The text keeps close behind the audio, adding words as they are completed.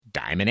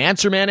Diamond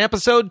Answer Man,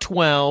 episode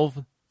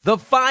 12, the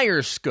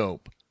Fire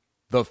Scope,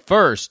 the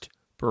first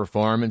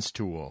performance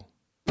tool.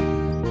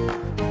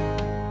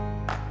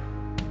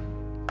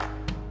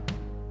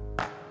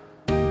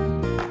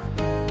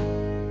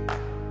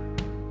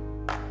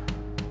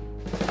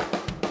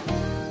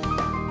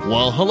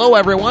 Well, hello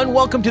everyone.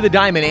 Welcome to the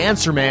Diamond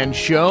Answer Man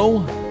show,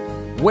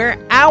 where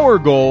our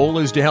goal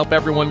is to help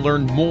everyone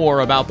learn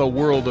more about the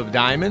world of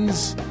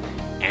diamonds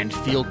and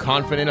feel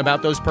confident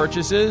about those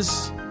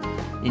purchases.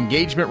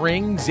 Engagement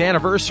rings,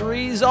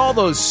 anniversaries, all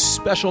those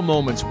special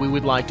moments we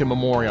would like to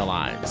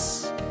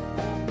memorialize.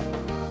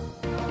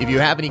 If you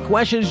have any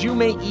questions, you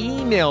may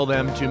email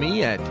them to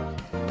me at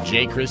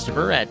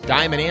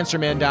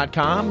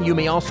jchristopher@diamondanswerman.com. You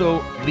may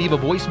also leave a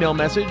voicemail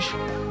message,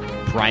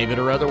 private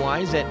or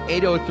otherwise, at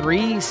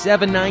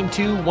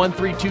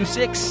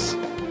 803-792-1326.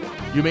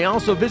 You may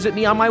also visit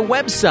me on my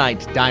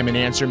website,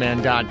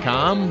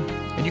 diamondanswerman.com,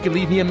 and you can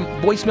leave me a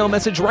voicemail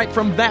message right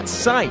from that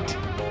site.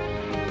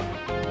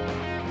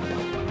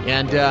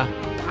 And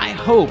I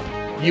hope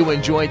you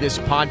enjoy this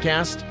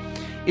podcast.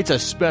 It's a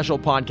special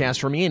podcast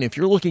for me, and if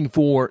you're looking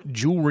for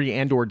jewelry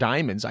and or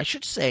diamonds, I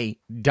should say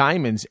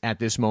diamonds at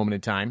this moment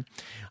in time,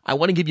 I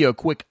want to give you a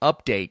quick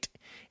update.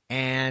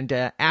 And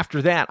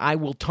after that, I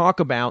will talk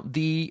about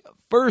the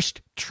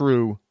first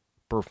true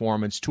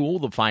performance tool,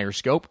 the Fire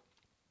Scope.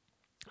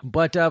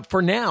 But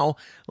for now,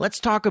 let's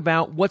talk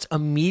about what's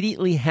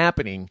immediately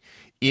happening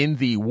in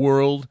the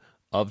world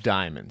of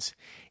diamonds.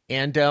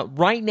 And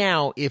right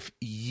now, if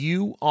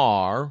you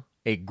are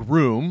a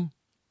groom,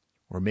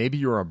 or maybe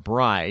you're a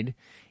bride,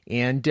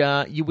 and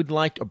you would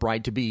like a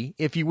bride-to-be,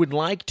 if you would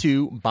like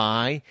to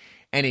buy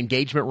an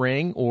engagement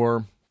ring,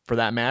 or for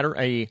that matter,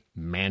 a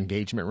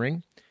man-gagement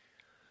ring,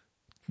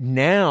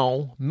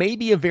 now may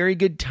be a very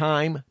good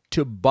time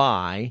to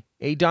buy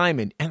a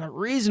diamond. And the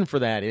reason for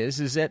that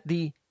is that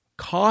the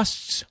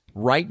costs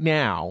right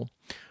now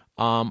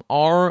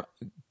are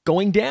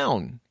going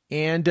down.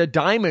 And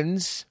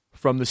diamonds,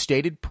 from the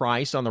stated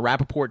price on the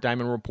Rappaport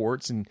Diamond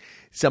Reports and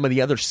some of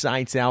the other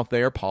sites out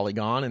there,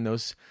 Polygon and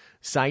those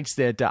sites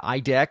that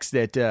IDEX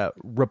that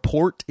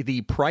report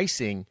the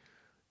pricing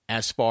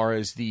as far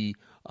as the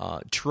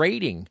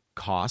trading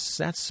costs,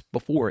 that's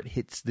before it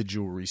hits the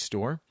jewelry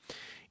store.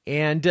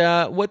 And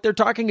what they're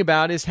talking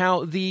about is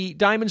how the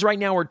diamonds right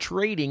now are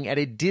trading at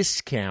a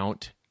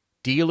discount,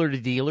 dealer to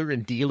dealer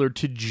and dealer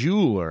to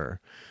jeweler.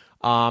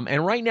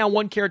 And right now,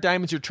 1 carat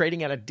diamonds are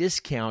trading at a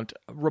discount,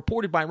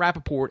 reported by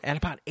Rappaport, at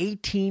about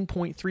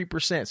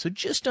 18.3%. So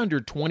just under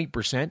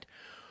 20%.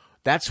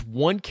 That's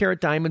 1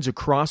 carat diamonds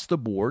across the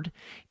board.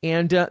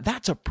 And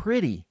that's a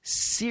pretty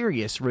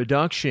serious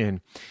reduction,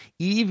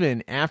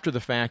 even after the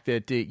fact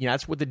that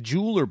that's what the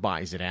jeweler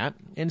buys it at.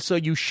 And so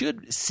you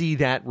should see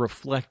that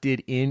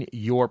reflected in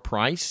your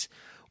price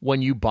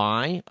when you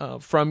buy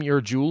from your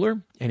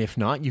jeweler. And if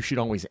not, you should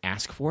always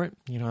ask for it.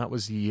 That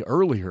was the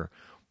earlier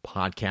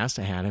podcast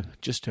I had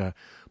just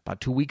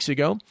about 2 weeks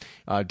ago,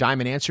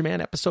 Diamond Answer Man,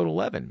 episode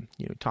 11.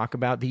 Talk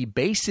about the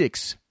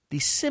basics, the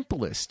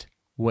simplest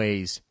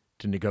ways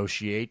to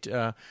negotiate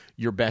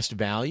your best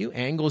value,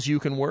 angles you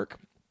can work,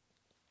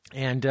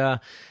 and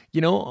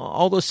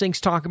all those things.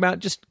 Talk about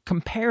just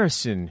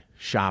comparison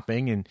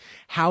shopping and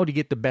how to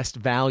get the best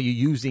value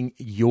using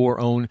your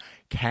own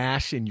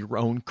cash and your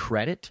own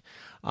credit.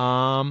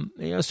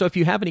 So if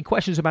you have any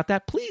questions about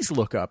that, please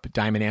look up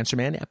Diamond Answer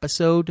Man,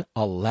 episode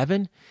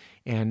 11.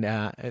 And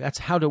that's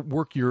how to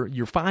work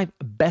your 5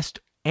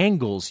 best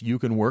angles you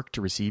can work to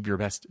receive your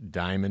best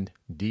diamond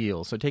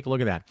deal. So take a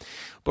look at that.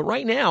 But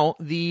right now,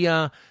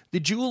 the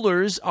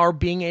jewelers are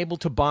being able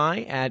to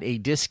buy at a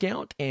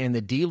discount, and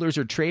the dealers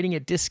are trading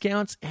at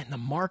discounts, and the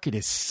market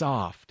is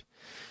soft.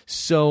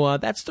 So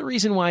that's the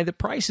reason why the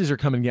prices are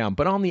coming down.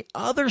 But on the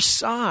other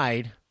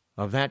side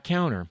of that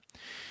counter,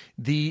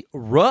 the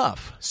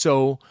rough,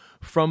 so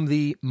from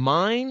the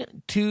mine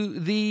to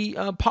the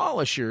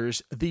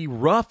polishers, the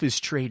rough is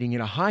trading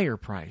at a higher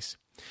price.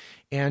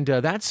 And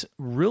that's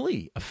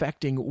really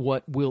affecting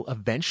what will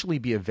eventually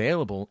be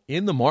available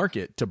in the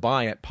market to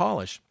buy at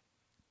polish.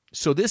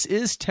 So this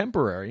is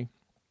temporary.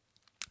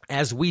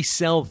 As we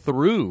sell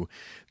through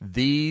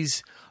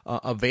these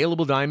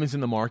available diamonds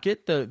in the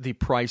market, the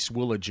price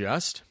will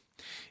adjust.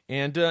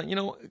 And,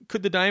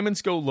 could the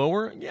diamonds go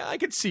lower? Yeah, I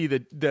could see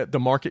that the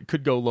market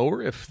could go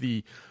lower if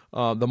the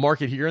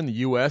market here in the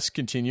U.S.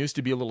 continues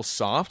to be a little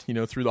soft,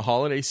 through the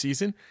holiday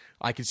season.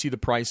 I could see the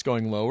price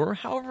going lower.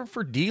 However,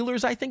 for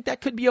dealers, I think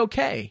that could be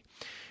okay.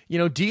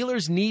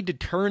 Dealers need to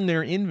turn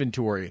their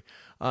inventory.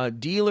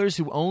 Dealers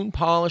who own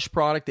polished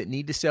product that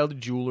need to sell to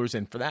jewelers,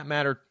 and for that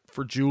matter,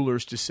 for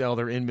jewelers to sell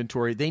their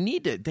inventory, they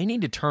need to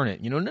turn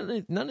it.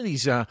 None of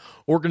these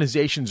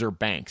organizations are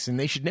banks, and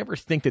they should never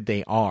think that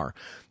they are.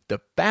 The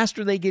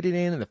faster they get it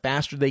in and the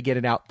faster they get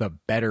it out, the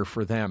better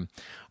for them.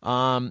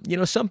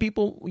 Some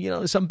people,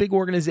 some big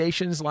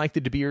organizations like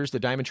the De Beers, the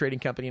Diamond Trading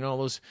Company, and all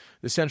those,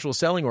 the Central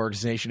Selling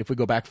Organization, if we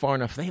go back far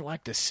enough, they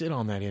like to sit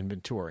on that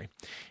inventory.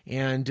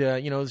 And,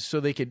 so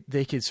they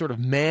could sort of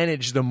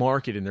manage the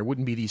market, and there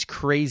wouldn't be these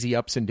crazy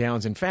ups and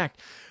downs. In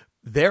fact,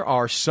 there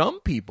are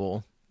some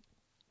people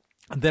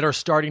that are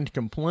starting to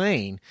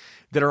complain,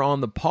 that are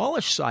on the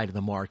polished side of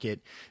the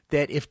market,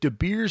 that if De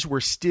Beers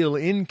were still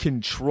in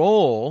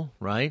control,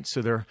 right?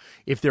 So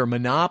if their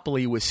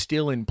monopoly was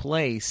still in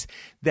place,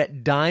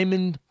 that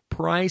diamond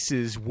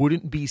prices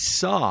wouldn't be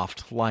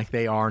soft like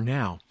they are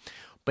now.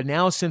 But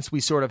now, since we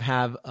sort of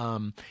have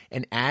an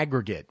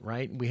aggregate,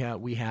 right?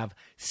 We have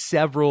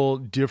several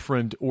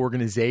different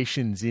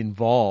organizations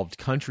involved,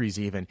 countries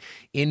even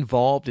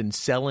involved in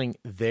selling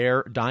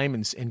their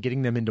diamonds and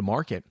getting them into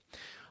market.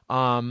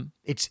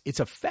 It's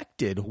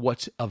affected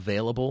what's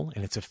available,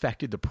 and it's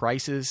affected the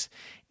prices.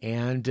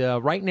 And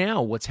right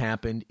now, what's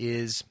happened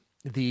is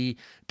the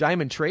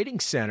Diamond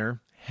Trading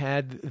Center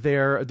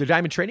the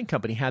Diamond Trading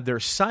Company had their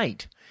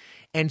site.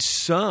 And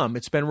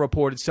it's been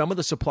reported, some of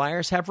the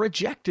suppliers have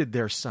rejected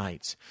their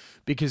sites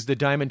because the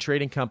Diamond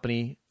Trading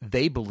Company,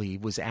 they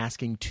believe, was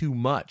asking too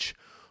much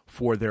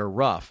for their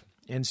rough.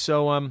 And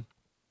so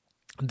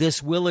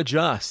this will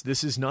adjust.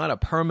 This is not a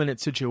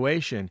permanent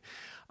situation.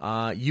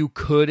 You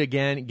could,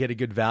 again, get a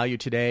good value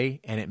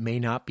today, and it may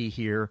not be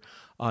here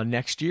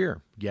next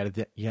year. Yet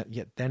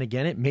then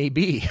again, it may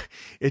be.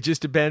 It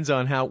just depends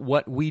on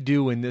what we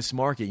do in this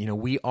market.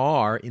 We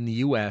are, in the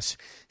U.S.,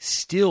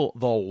 still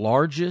the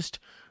largest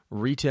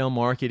retail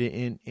market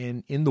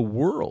in the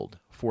world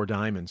for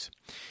diamonds.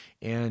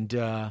 And,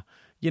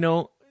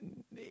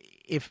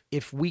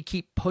 if we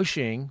keep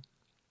pushing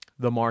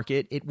the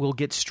market, it will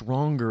get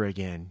stronger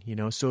again.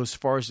 So as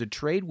far as the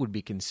trade would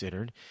be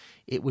considered,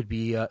 it would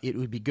be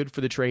good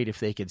for the trade if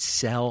they could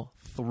sell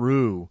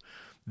through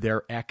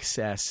their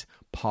excess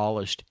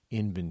polished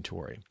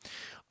inventory.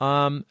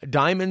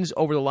 Diamonds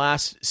over the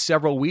last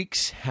several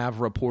weeks have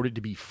reported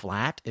to be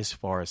flat as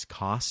far as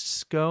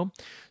costs go.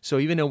 So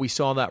even though we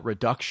saw that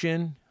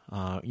reduction,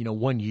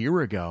 1 year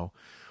ago,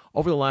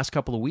 over the last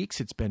couple of weeks,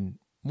 it's been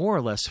more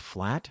or less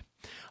flat.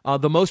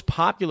 The most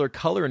popular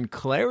color and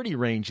clarity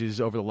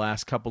ranges over the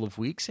last couple of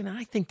weeks, and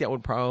I think that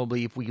would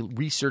probably, if we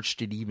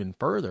researched it even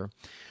further,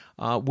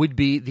 would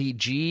be the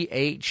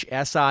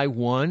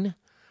GHSI1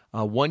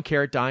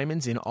 1-carat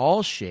diamonds in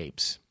all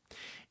shapes.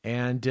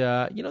 And,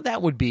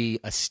 that would be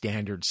a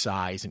standard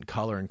size and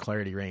color and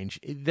clarity range.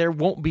 There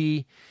won't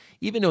be,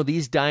 even though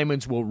these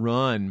diamonds will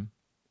run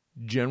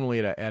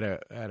generally at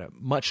a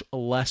much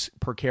less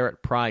per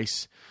carat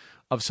price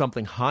of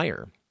something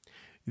higher,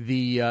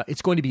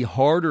 it's going to be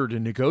harder to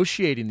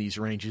negotiate in these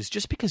ranges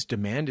just because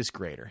demand is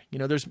greater.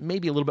 There's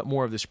maybe a little bit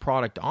more of this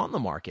product on the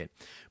market,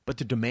 but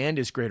the demand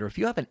is greater. If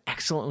you have an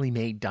excellently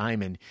made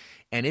diamond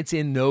and it's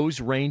in those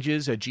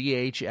ranges, a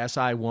GH,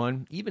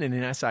 SI1, even in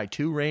an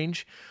SI2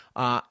 range,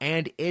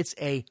 and it's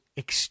a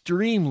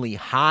extremely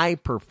high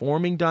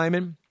performing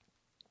diamond,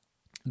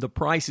 the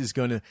price is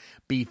going to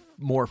be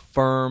more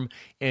firm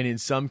and in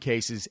some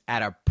cases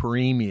at a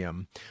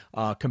premium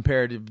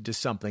comparative to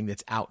something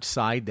that's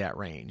outside that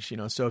range.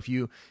 So if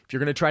you're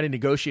going to try to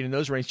negotiate in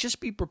those ranges,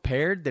 just be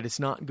prepared that it's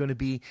not going to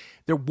be,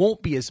 there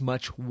won't be as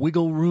much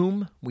wiggle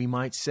room, we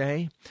might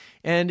say.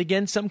 And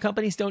again, some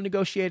companies don't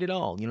negotiate at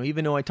all.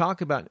 Even though I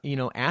talk about,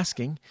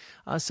 asking,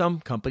 some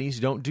companies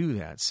don't do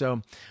that.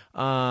 So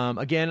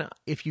again,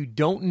 if you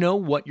don't know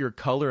what your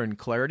color and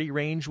clarity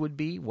range would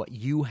be, what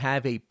you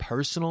have a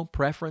personal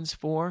preference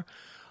for,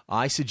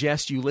 I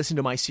suggest you listen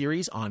to my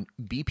series on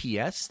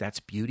BPS,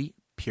 that's beauty,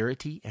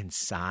 purity, and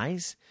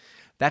size.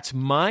 That's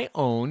my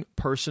own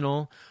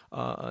personal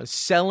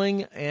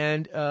selling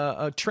and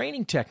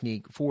training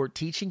technique for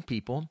teaching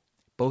people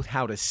both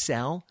how to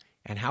sell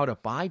and how to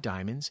buy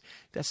diamonds.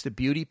 That's the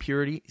beauty,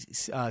 purity,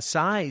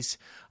 size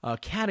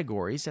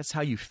categories. That's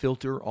how you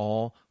filter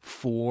all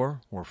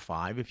 4 or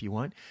 5 if you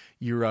want.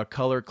 Your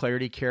color,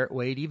 clarity, carat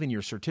weight, even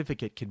your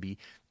certificate can be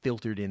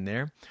filtered in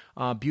there.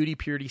 Beauty,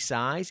 purity,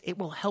 size. It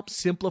will help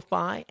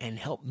simplify and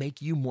help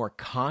make you more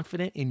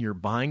confident in your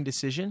buying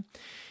decision.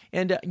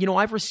 And,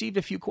 I've received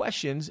a few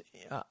questions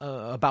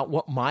about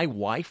what my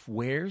wife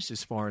wears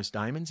as far as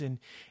diamonds. And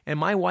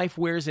my wife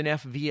wears an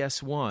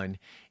FVS1.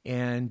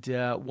 And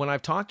when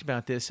I've talked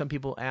about this, some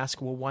people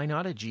ask, well, why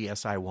not a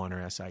GSI1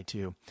 or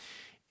SI2?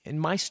 And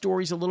my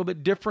story's a little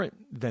bit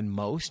different than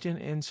most.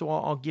 And so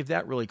I'll give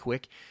that really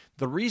quick.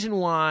 The reason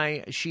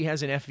why she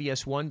has an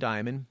FVS1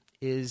 diamond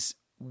is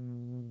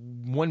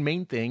one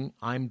main thing.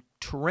 I'm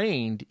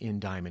trained in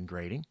diamond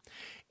grading.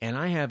 And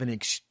I have an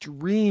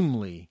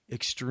extremely,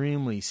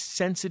 extremely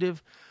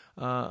sensitive,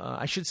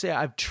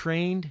 I've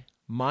trained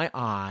my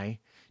eye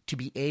to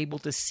be able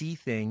to see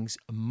things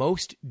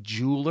most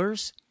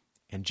jewelers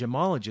and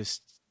gemologists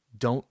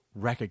don't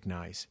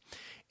recognize.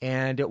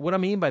 And what I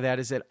mean by that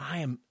is that I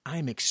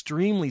am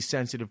extremely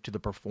sensitive to the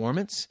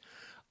performance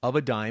of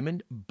a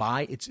diamond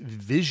by its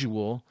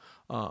visual,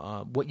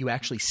 what you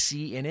actually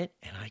see in it,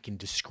 and I can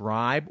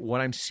describe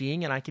what I'm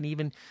seeing, and I can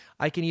even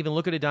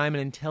look at a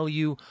diamond and tell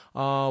you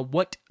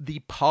what the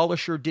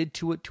polisher did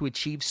to it to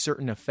achieve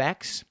certain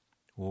effects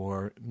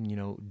or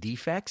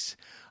defects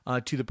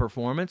to the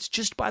performance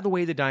just by the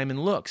way the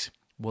diamond looks.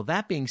 Well,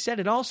 that being said,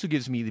 it also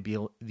gives me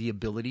the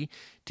ability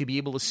to be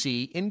able to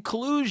see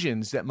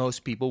inclusions that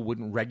most people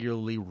wouldn't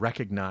regularly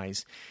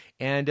recognize.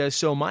 And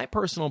so my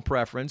personal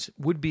preference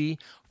would be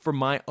for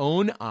my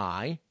own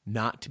eye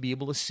not to be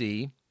able to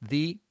see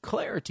the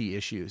clarity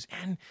issues.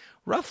 And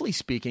roughly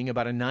speaking,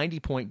 about a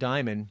 90-point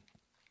diamond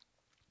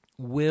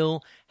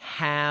will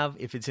have,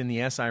 if it's in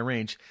the SI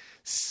range,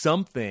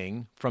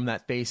 something from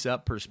that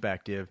face-up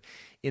perspective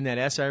in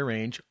that SI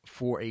range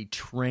for a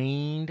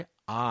trained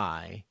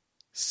eye,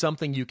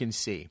 something you can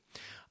see.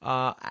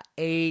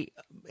 An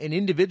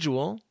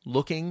individual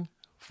looking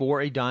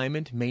for a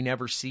diamond may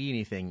never see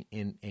anything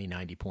in a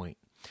 90-point.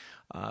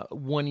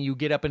 When you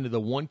get up into the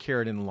 1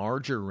 carat and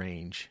larger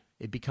range,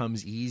 it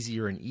becomes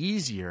easier and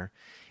easier.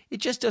 It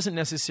just doesn't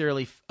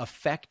necessarily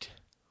affect.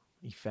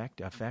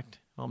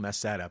 I'll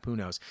mess that up. Who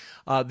knows?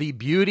 The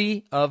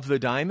beauty of the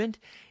diamond.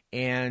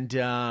 And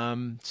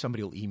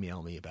somebody will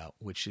email me about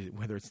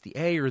whether it's the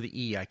A or the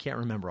E. I can't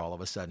remember all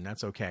of a sudden.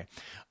 That's okay.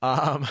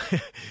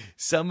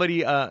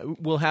 Somebody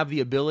will have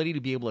the ability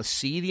to be able to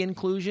see the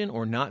inclusion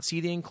or not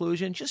see the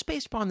inclusion just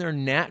based upon their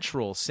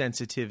natural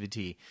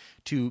sensitivity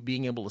to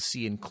being able to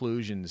see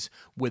inclusions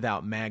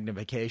without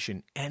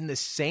magnification. And the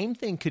same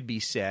thing could be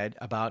said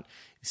about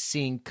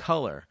seeing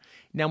color.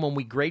 Now, when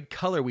we grade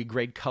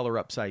color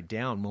upside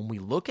down. When we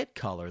look at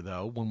color,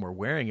 though, when we're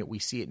wearing it, we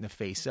see it in the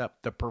face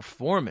up. The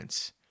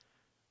performance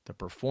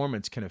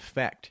can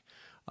affect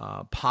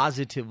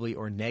positively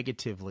or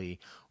negatively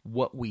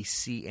what we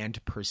see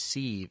and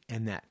perceive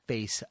in that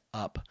face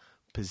up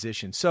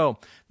position. So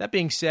that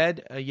being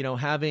said,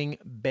 having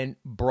been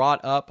brought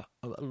up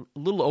a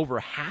little over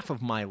half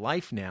of my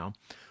life now,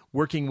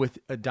 working with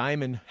a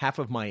diamond, half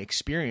of my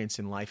experience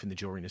in life in the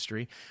jewelry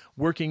industry,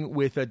 working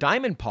with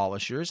diamond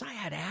polishers, I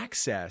had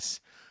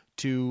access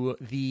to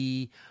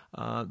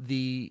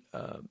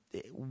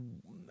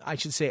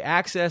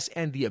access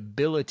and the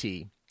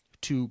ability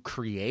to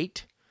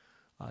create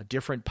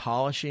different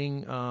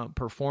polishing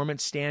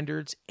performance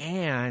standards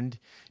and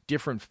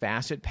different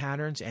facet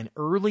patterns. And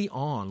early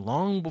on,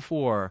 long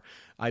before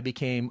I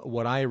became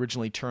what I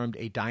originally termed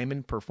a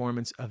diamond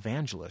performance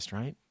evangelist,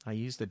 right? I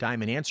use the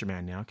diamond answer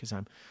man now because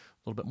I'm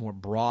a little bit more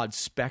broad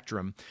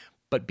spectrum.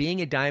 But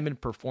being a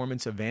diamond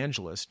performance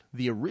evangelist,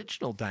 the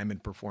original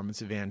diamond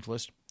performance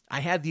evangelist,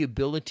 I had the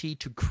ability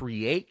to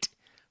create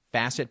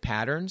facet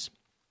patterns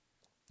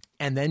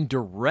and then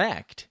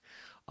direct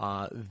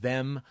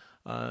them,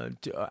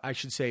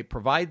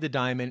 provide the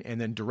diamond and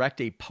then direct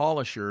a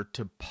polisher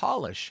to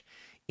polish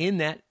in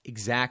that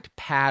exact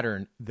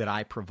pattern that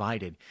I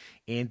provided.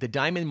 And the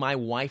diamond my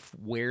wife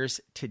wears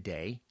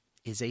today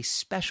is a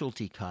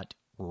specialty cut,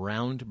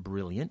 round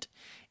brilliant,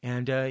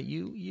 and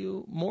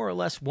you more or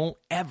less won't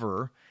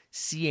ever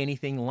see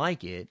anything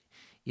like it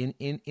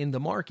in the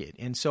market.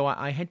 And so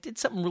I did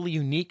something really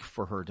unique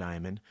for her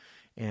diamond,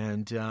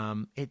 and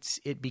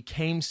it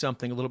became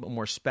something a little bit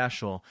more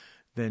special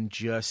than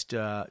just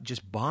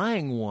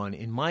buying one.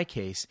 In my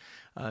case,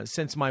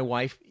 since my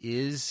wife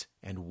is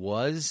and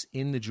was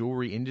in the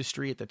jewelry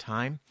industry at the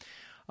time,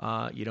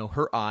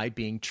 her eye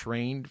being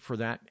trained for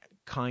that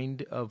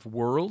kind of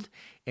world,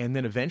 and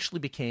then eventually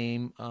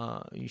became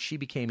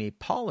a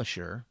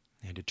polisher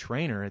and a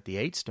trainer at the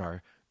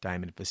 8-Star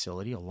Diamond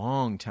facility a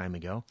long time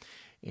ago.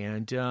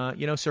 And,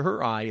 so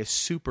her eye is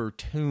super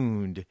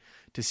tuned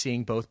to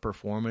seeing both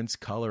performance,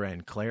 color,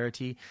 and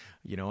clarity.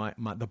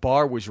 The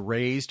bar was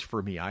raised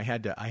for me. I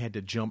had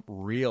to jump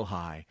real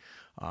high.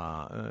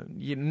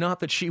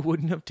 Not that she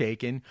wouldn't have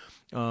taken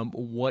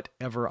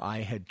whatever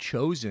I had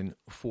chosen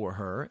for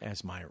her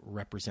as my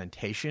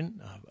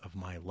representation of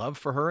my love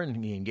for her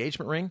and the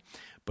engagement ring.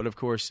 But of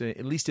course,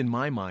 at least in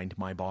my mind,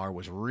 my bar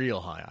was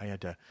real high. I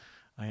had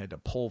to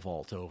pole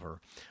vault over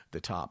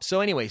the top.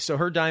 So anyway,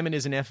 her diamond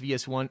is an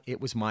FVS1.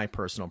 It was my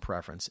personal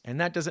preference. And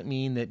that doesn't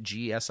mean that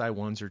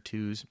GSI1s or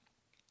 2s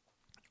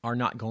are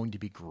not going to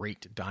be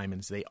great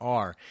diamonds. They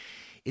are.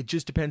 It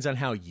just depends on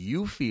how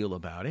you feel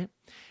about it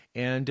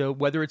and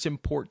whether it's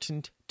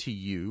important to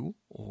you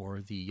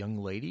or the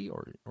young lady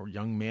or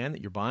young man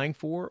that you're buying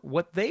for,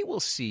 what they will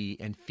see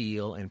and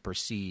feel and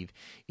perceive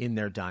in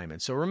their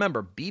diamond. So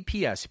remember,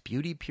 BPS,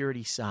 beauty,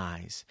 purity,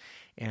 size,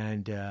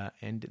 and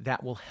that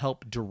will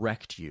help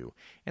direct you.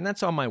 And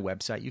that's on my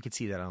website. You can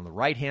see that on the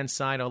right-hand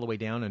side all the way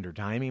down under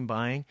diamond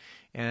buying.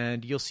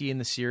 And you'll see in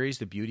the series,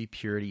 the beauty,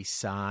 purity,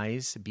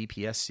 size,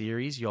 BPS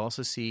series. You'll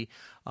also see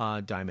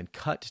diamond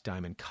cut,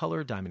 diamond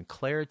color, diamond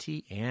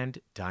clarity, and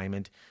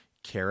diamond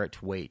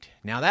carat weight.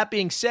 Now, that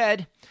being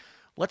said,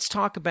 let's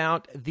talk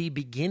about the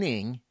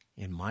beginning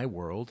in my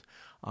world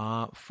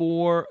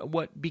for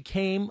what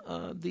became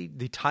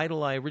the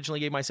title I originally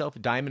gave myself,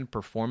 Diamond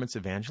Performance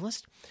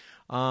Evangelist.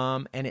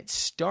 And it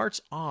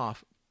starts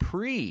off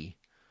pre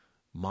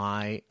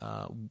my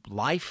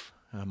life,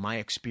 my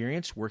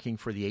experience working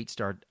for the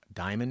 8-Star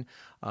Diamond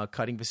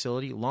cutting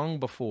facility long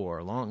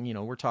before,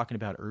 we're talking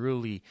about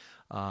late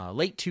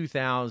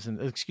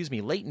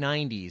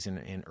 90s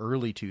and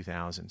early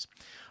 2000s.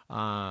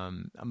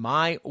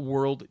 My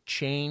world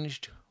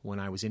changed when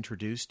I was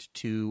introduced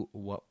to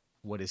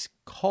what is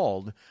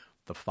called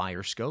the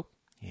Fire Scope.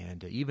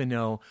 And even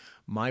though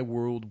my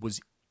world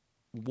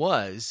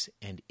was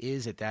and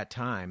is at that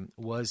time,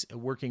 was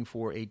working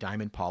for a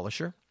diamond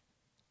polisher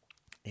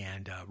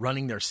and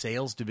running their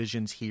sales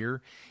divisions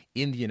here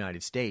in the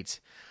United States,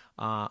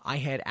 I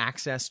had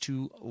access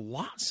to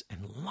lots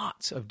and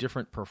lots of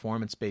different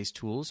performance-based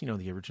tools.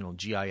 The original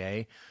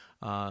GIA,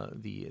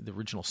 the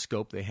original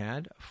scope they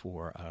had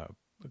for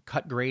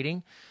cut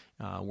grading,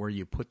 where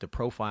you put the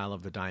profile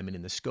of the diamond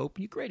in the scope.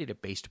 You graded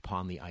it based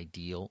upon the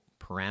ideal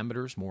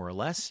parameters, more or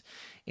less,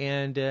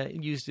 and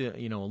used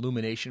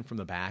illumination from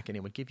the back, and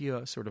it would give you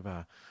a sort of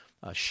a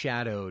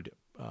shadowed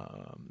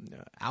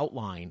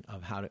outline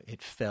of how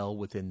it fell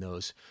within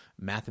those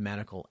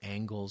mathematical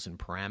angles and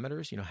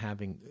parameters.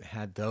 Having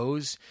had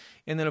those,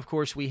 and then of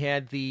course we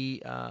had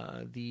the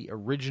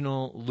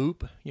original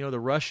loop. The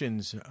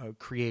Russians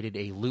created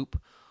a loop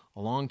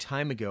a long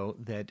time ago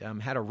that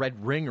had a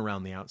red ring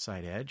around the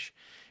outside edge.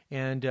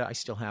 And I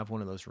still have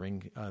one of those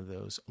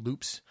those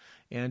loops,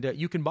 and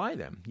you can buy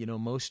them.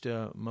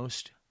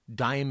 Most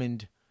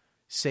diamond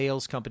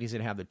sales companies that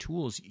have the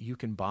tools, you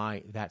can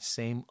buy that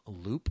same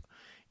loop,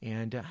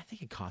 and I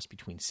think it costs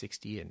between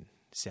 $60 and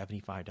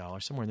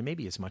 $75, somewhere in there,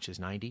 maybe as much as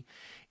 $90.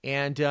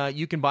 And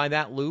you can buy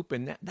that loop,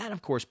 and that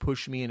of course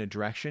pushed me in a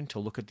direction to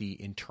look at the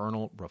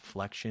internal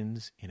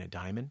reflections in a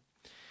diamond.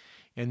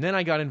 And then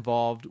I got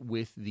involved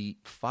with the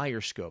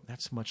Firescope.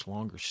 That's a much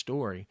longer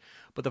story.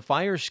 But the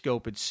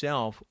Firescope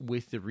itself,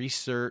 with the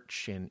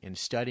research and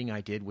studying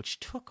I did, which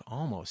took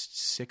almost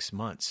 6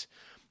 months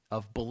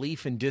of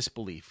belief and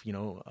disbelief,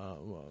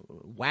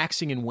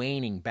 waxing and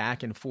waning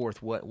back and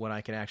forth, what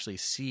I could actually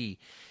see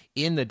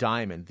in the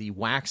diamond, the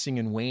waxing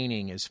and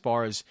waning as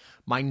far as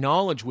my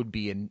knowledge would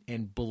be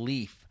and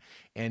belief.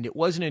 And it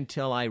wasn't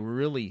until I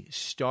really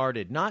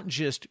started not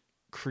just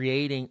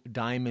creating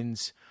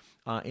diamonds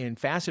in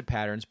facet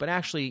patterns, but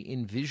actually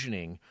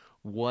envisioning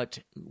what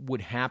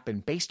would happen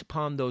based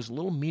upon those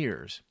little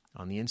mirrors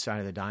on the inside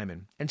of the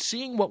diamond, and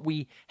seeing what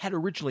we had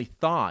originally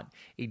thought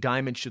a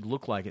diamond should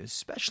look like,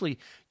 especially,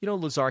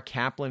 Lazar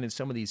Kaplan and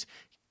some of these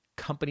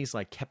companies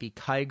like Kepi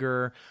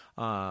Kiger,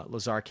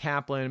 Lazar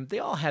Kaplan, they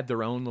all had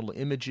their own little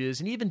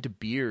images, and even De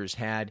Beers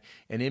had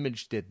an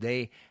image that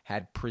they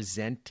had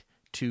present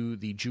to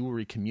the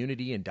jewelry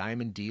community and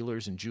diamond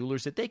dealers and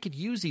jewelers, that they could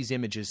use these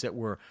images that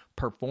were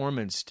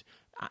performanced.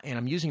 And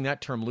I'm using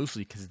that term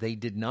loosely because they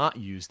did not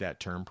use that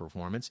term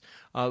performance,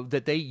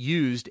 that they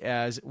used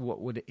as what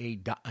would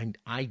an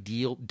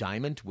ideal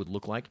diamond would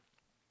look like.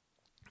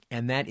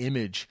 And that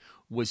image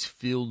was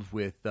filled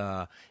with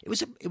it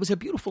was a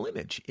beautiful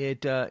image.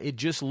 It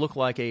just looked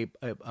like a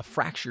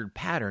fractured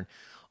pattern,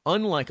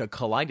 unlike a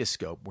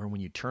kaleidoscope, where when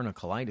you turn a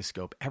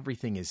kaleidoscope,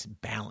 everything is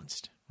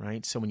balanced,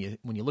 right? So when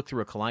you look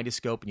through a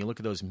kaleidoscope and you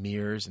look at those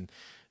mirrors, and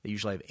they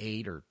usually have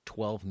 8 or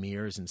 12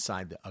 mirrors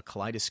inside a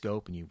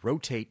kaleidoscope, and you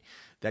rotate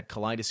that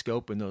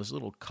kaleidoscope and those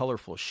little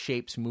colorful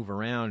shapes move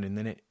around, and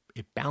then it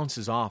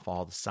bounces off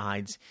all the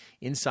sides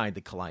inside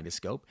the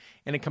kaleidoscope,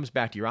 and it comes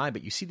back to your eye,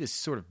 but you see this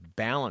sort of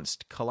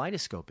balanced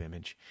kaleidoscope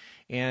image.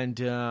 And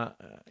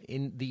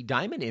in the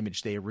diamond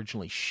image they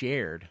originally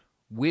shared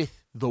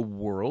with the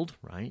world,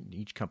 right?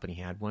 Each company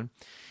had one.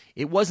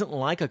 It wasn't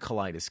like a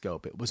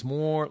kaleidoscope. It was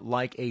more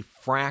like a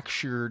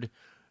fractured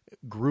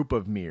group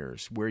of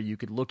mirrors where you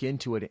could look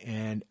into it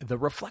and the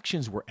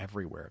reflections were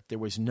everywhere. There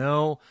was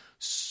no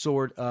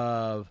sort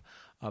of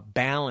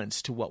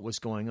balance to what was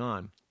going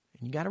on.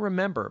 And you got to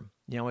remember,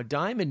 a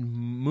diamond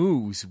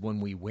moves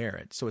when we wear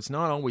it, so it's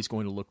not always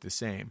going to look the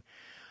same.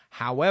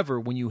 However,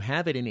 when you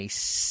have it in a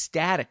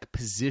static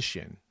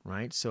position,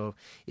 right? So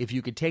if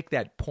you could take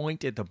that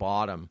point at the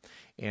bottom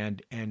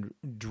and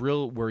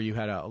drill where you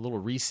had a little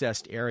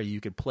recessed area, you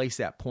could place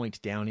that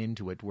point down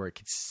into it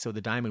so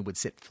the diamond would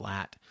sit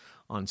flat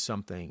on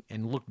something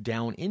and look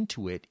down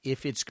into it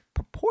if it's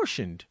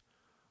proportioned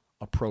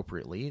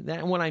appropriately.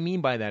 And what I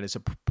mean by that is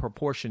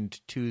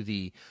proportioned to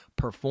the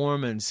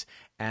performance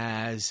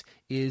as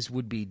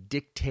would be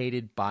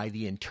dictated by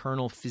the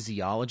internal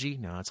physiology.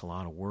 Now, that's a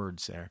lot of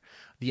words there.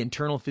 The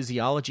internal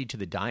physiology to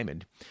the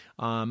diamond.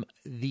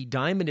 The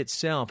diamond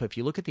itself, if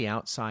you look at the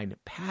outside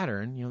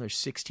pattern, there's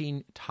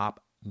 16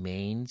 top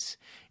mains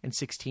and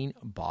 16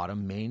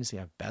 bottom mains. They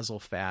have bezel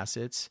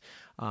facets,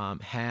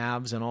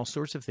 halves, and all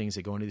sorts of things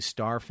that go into the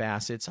star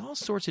facets, all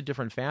sorts of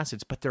different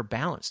facets, but they're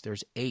balanced.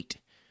 There's 8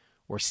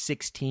 or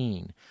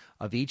 16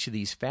 of each of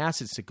these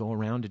facets that go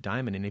around a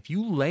diamond. And if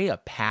you lay a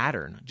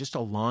pattern, just a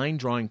line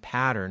drawing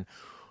pattern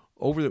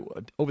over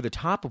the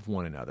top of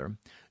one another,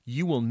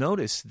 you will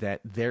notice that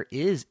there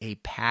is a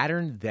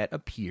pattern that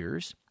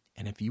appears.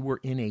 And if you were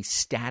in a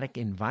static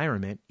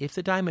environment, if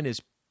the diamond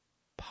is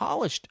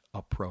polished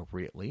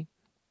appropriately,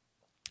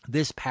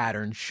 this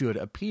pattern should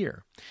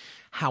appear.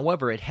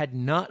 However, it had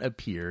not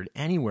appeared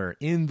anywhere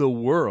in the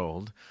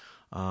world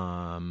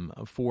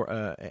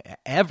for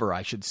ever,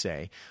 I should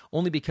say,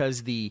 only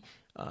because the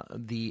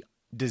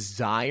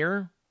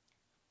desire,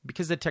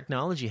 because the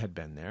technology had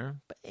been there,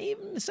 but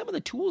even some of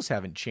the tools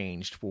haven't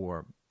changed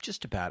for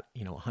just about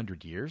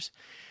 100 years.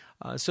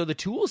 So the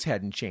tools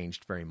hadn't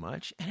changed very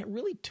much, and it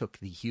really took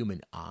the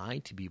human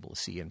eye to be able to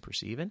see and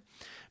perceive it.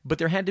 But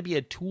there had to be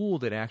a tool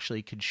that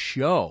actually could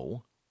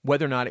show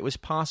whether or not it was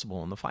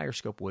possible, and the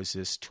Firescope was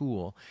this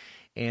tool.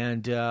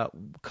 And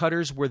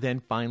cutters were then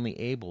finally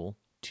able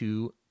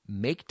to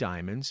make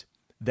diamonds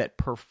that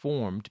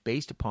performed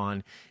based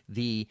upon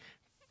the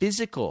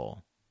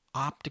physical,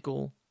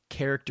 optical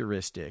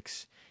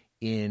characteristics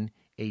in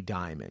a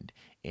diamond.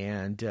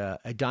 And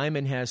a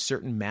diamond has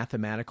certain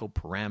mathematical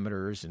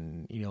parameters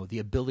and, the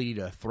ability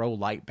to throw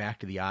light back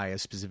to the eye a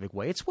specific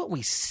way. It's what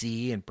we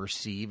see and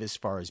perceive as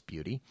far as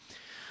beauty.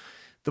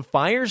 The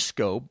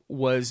Firescope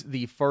was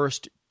the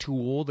first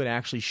tool that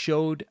actually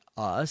showed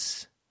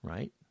us,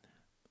 right,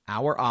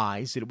 our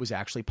eyes, that it was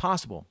actually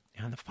possible.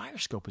 And the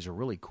Firescope is a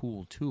really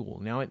cool tool.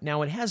 Now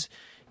it has,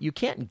 you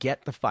can't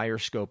get the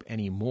Firescope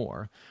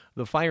anymore.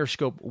 The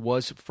Firescope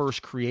was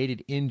first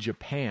created in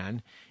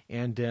Japan,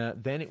 and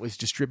then it was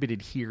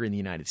distributed here in the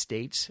United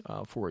States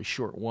for a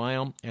short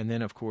while. And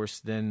then, of course,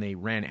 they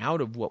ran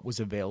out of what was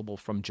available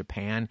from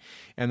Japan,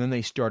 and then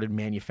they started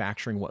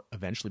manufacturing what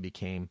eventually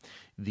became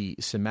the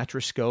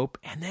Symmetroscope.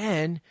 And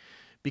then,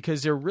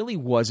 because there really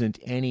wasn't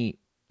any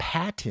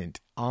patent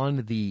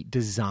on the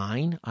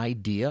design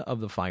idea of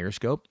the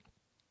Firescope,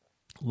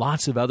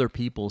 lots of other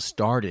people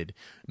started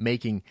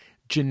making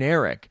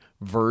generic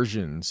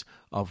versions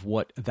of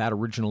what that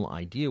original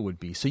idea would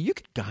be. So you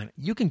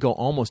can go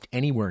almost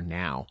anywhere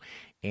now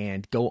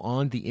and go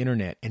on the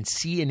internet and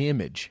see an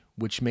image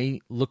which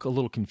may look a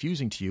little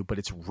confusing to you, but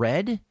it's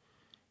red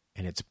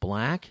and it's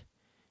black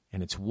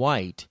and it's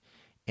white,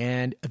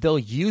 and they'll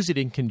use it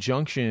in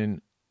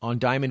conjunction on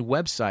diamond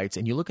websites,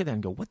 and you look at that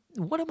and go,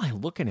 what am I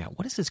looking at?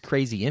 What is this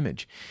crazy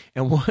image?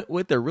 And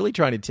what they're really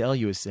trying to tell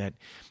you is that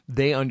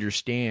they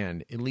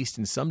understand, at least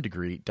in some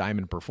degree,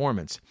 diamond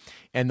performance.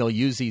 And they'll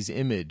use these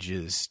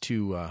images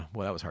to,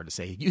 that was hard to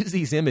say, use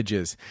these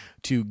images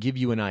to give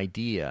you an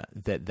idea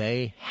that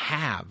they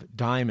have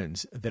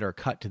diamonds that are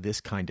cut to this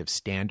kind of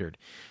standard.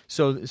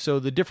 So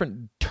the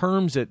different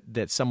terms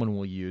that someone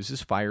will use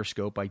is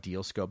Firescope,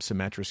 Ideal Scope,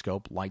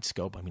 Symmetroscope, Light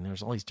Scope. I mean,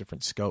 there's all these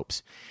different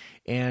scopes.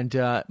 And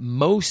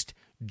most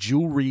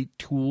jewelry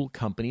tool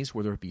companies,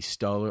 whether it be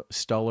Stuller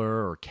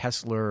or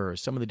Kessler or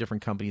some of the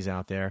different companies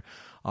out there,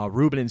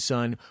 Rubin and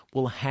Son,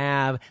 will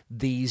have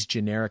these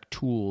generic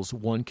tools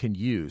one can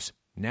use.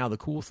 Now, the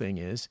cool thing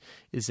is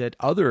that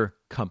other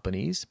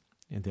companies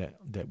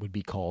that would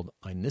be called,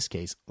 in this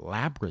case,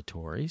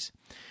 laboratories,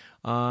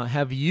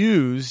 have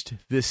used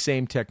this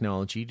same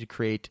technology to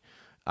create,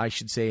 I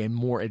should say, a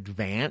more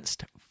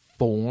advanced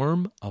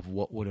form of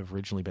what would have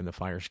originally been the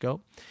Firescope.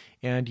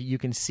 And you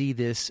can see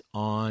this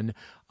on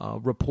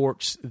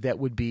reports that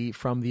would be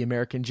from the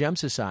American Gem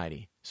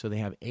Society. So they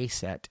have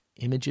ASET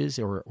images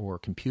or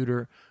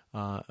computer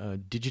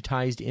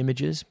digitized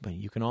images. But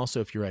you can also,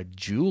 if you're a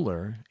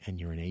jeweler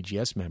and you're an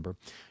AGS member,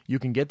 you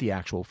can get the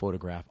actual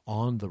photograph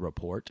on the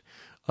report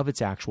of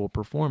its actual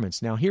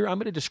performance. Now here I'm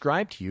going to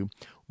describe to you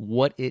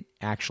what it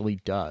actually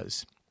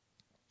does.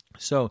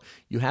 So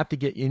you have to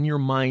get in your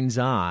mind's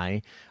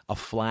eye a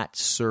flat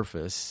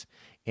surface,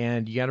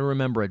 and you got to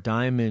remember a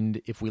diamond,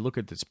 if we look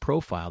at this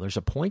profile, there's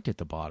a point at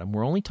the bottom.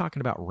 We're only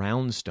talking about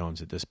round stones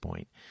at this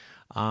point.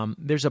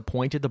 There's a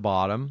point at the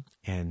bottom,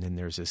 and then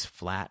there's this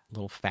flat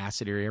little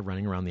facet area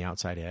running around the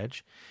outside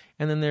edge.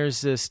 And then there's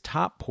this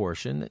top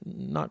portion,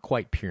 not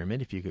quite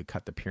pyramid. If you could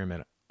cut the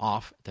pyramid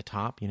off at the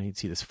top, you'd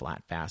see this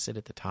flat facet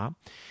at the top.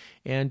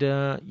 And,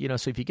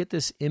 so if you get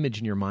this image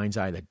in your mind's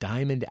eye, the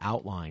diamond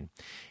outline,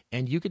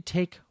 and you could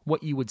take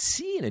what you would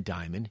see in a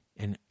diamond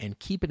and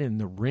keep it in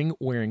the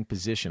ring-wearing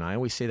position. I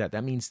always say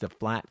that means the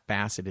flat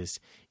facet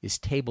is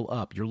table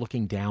up. You're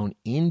looking down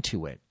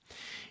into it.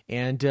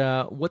 And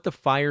what the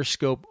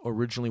Firescope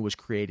originally was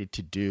created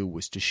to do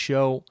was to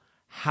show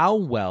how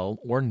well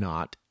or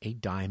not a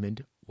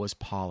diamond was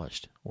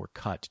polished or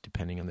cut,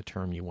 depending on the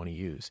term you want to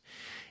use.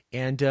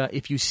 And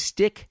if you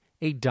stick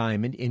a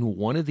diamond in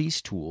one of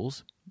these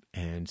tools,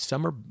 and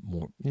some are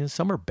more,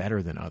 some are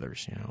better than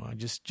others.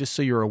 Just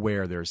so you're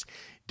aware, there's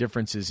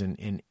differences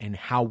in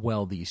how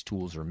well these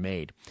tools are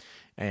made.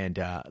 And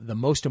the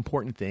most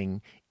important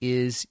thing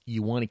is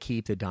you want to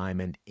keep the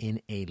diamond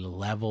in a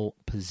level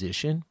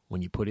position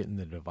when you put it in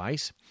the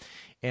device.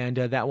 And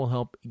that will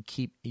help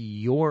keep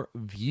your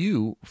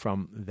view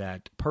from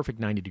that perfect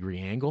 90-degree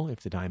angle if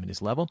the diamond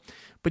is level.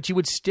 But you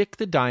would stick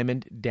the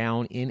diamond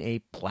down in a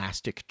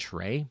plastic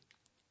tray.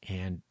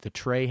 And the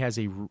tray has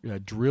a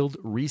drilled,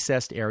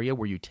 recessed area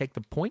where you take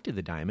the point of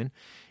the diamond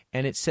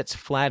and it sits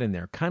flat in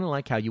there, kind of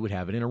like how you would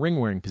have it in a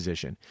ring-wearing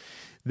position.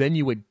 Then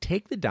you would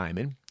take the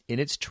diamond in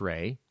its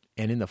tray,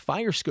 and in the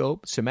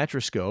Firescope,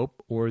 Symmetroscope,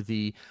 or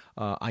the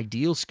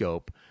Ideal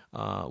Scope,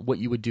 what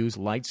you would do is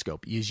Light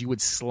Scope, is you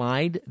would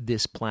slide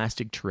this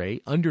plastic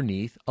tray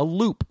underneath a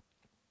loop.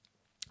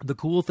 The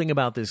cool thing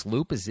about this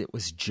loop is it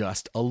was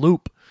just a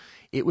loop.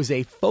 It was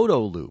a photo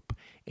loop,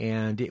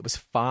 and it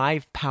was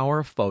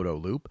 5-power photo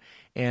loop.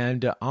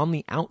 And on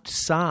the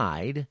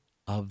outside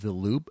of the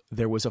loop,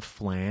 there was a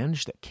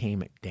flange that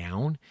came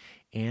down,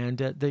 and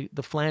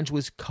the flange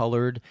was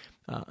colored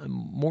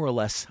more or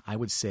less, I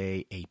would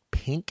say, a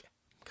pink,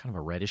 kind of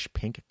a reddish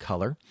pink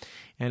color,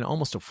 and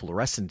almost a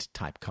fluorescent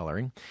type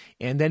coloring.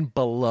 And then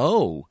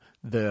below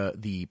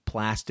the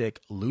plastic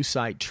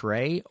lucite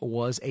tray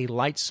was a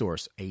light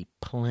source, a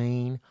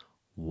plain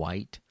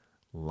white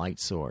light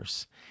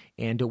source.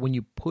 And when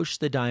you push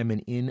the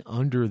diamond in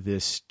under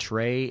this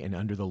tray and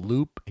under the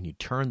loop, and you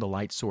turn the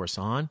light source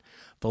on,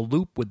 the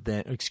loop would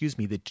then,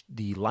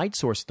 the light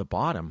source at the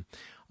bottom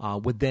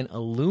would then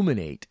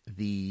illuminate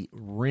the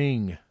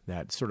ring,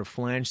 that sort of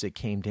flange that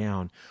came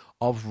down,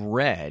 of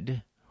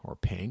red or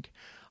pink,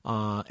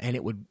 and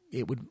it would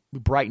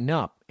brighten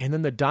up, and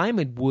then the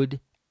diamond would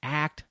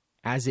act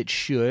as it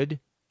should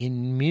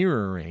in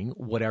mirroring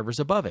whatever's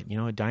above it.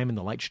 A diamond,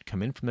 the light should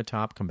come in from the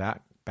top, come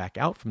back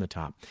out from the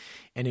top,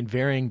 and in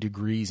varying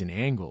degrees and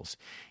angles.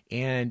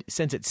 And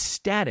since it's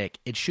static,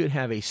 it should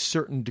have a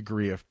certain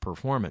degree of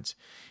performance.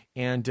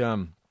 And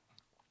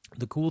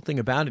the cool thing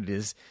about it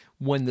is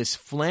when this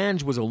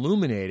flange was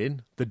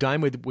illuminated, the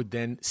diamond would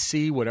then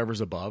see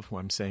whatever's above.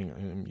 Well,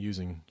 I'm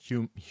using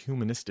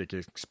humanistic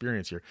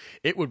experience here.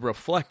 It would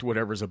reflect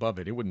whatever's above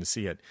it. It wouldn't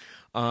see it.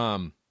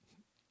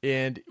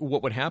 And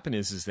what would happen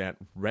is that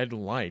red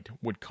light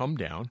would come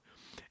down,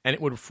 and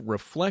it would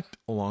reflect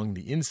along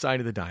the inside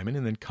of the diamond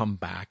and then come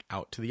back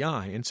out to the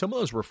eye. And some of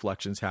those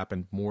reflections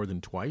happened more than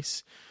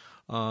twice,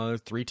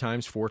 3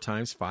 times, 4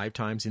 times, 5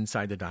 times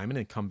inside the diamond,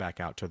 and come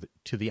back out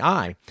to the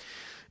eye.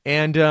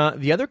 And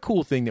the other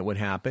cool thing that would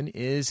happen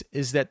is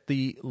that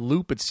the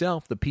loop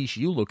itself, the piece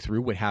you look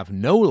through, would have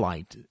no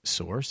light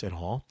source at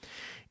all.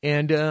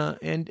 And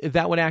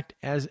that would act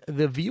as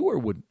the viewer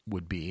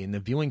would be in the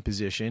viewing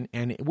position,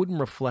 and it wouldn't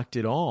reflect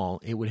at all.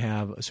 It would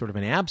have a sort of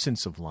an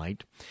absence of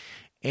light.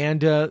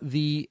 And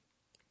the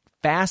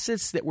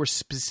facets that were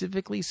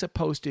specifically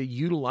supposed to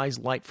utilize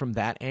light from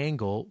that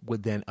angle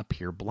would then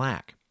appear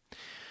black.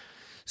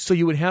 So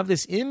you would have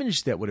this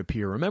image that would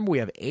appear. Remember, we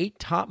have 8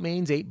 top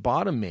mains, 8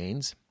 bottom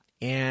mains,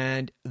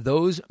 and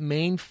those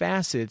main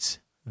facets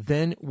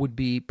then would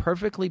be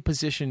perfectly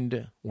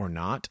positioned or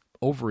not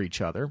over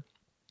each other.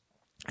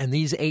 And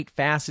these 8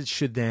 facets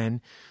should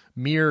then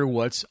mirror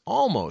what's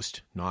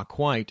almost, not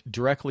quite,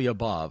 directly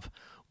above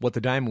what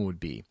the diamond would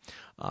be,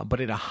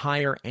 but at a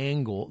higher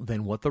angle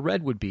than what the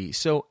red would be.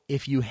 So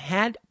if you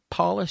had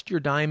polished your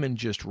diamond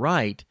just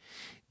right,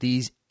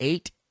 these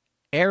 8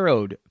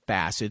 arrowed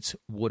facets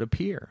would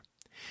appear.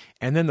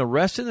 And then the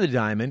rest of the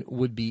diamond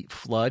would be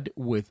flood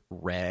with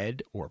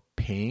red or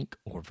pink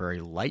or very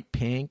light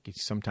pink,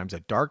 sometimes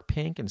a dark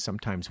pink and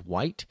sometimes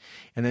white.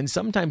 And then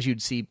sometimes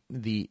you'd see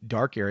the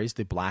dark areas,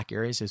 the black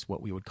areas is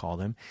what we would call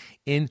them,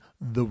 in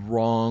the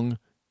wrong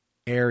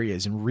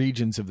areas and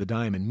regions of the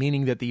diamond,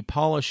 meaning that the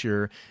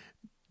polisher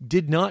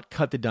did not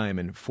cut the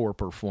diamond for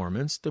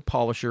performance. The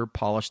polisher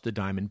polished the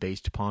diamond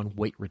based upon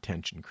weight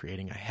retention.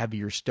 Creating a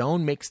heavier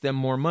stone makes them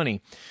more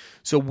money.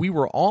 So we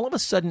were all of a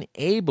sudden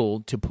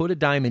able to put a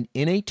diamond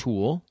in a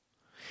tool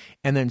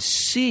and then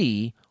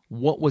see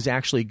what was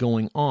actually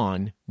going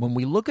on. When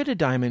we look at a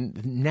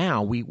diamond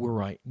now, we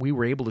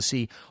were able to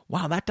see,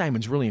 wow, that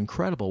diamond's really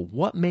incredible.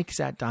 What makes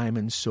that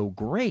diamond so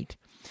great?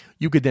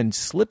 You could then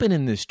slip it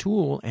in this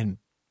tool and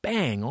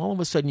bang, all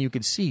of a sudden you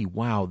could see,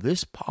 wow,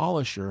 this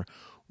polisher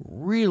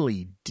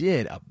really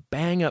did a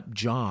bang-up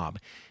job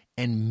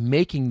in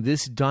making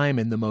this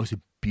diamond the most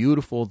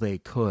beautiful they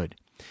could.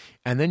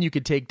 And then you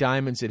could take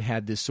diamonds that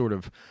had this sort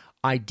of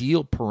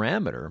ideal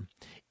parameter,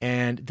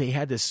 and they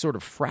had this sort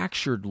of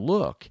fractured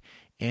look,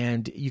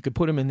 and you could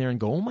put them in there and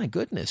go, oh my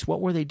goodness,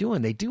 what were they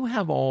doing? They do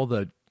have all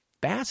the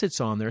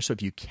facets on there, so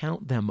if you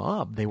count them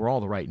up, they were all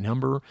the right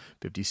number,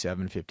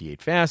 57,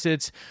 58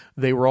 facets.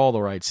 They were all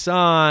the right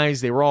size.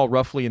 They were all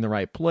roughly in the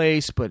right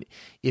place, but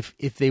if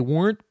they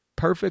weren't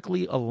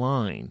perfectly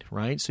aligned,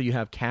 right? So you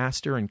have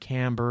castor and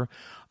camber.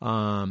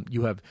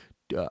 You have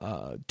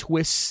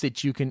twists that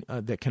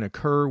that can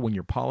occur when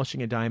you're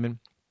polishing a diamond.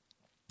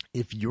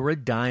 If you're a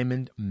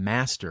diamond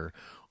master,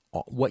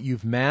 what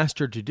you've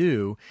mastered to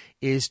do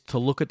is to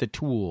look at the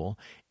tool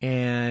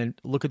and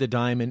look at the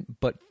diamond,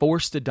 but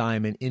force the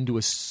diamond into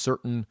a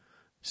certain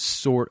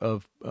sort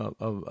of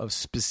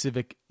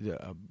specific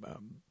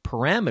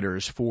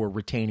parameters for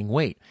retaining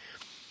weight.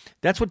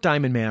 That's what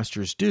diamond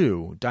masters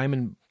do.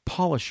 Diamond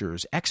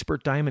polishers,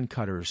 expert diamond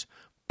cutters,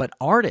 but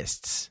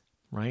artists,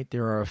 right?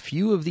 There are a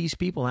few of these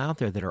people out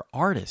there that are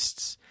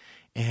artists,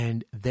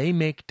 and they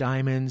make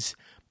diamonds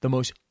the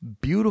most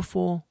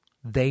beautiful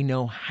they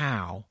know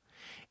how,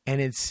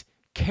 and it's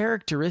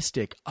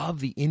characteristic of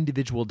the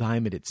individual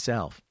diamond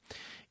itself.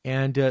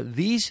 And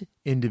these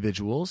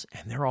individuals,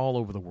 and they're all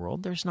over the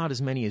world, there's not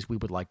as many as we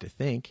would like to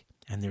think,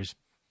 and there's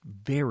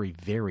very,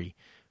 very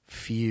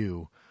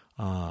few,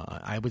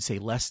 I would say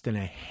less than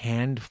a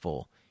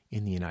handful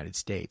in the United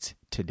States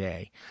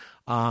today,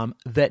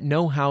 that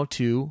know how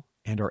to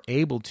and are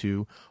able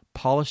to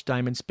polish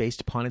diamonds based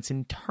upon its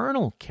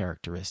internal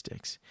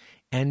characteristics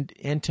and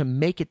to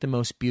make it the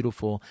most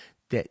beautiful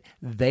that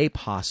they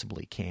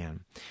possibly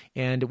can.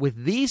 And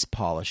with these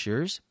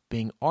polishers,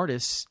 being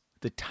artists,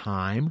 the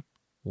time,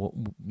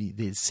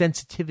 the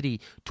sensitivity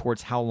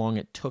towards how long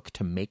it took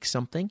to make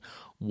something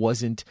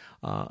wasn't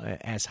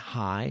as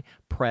high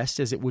pressed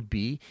as it would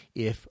be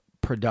if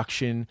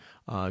production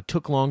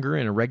took longer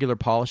in a regular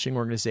polishing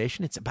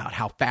organization. It's about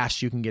how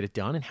fast you can get it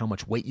done and how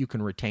much weight you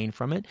can retain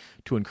from it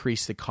to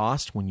increase the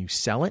cost when you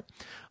sell it.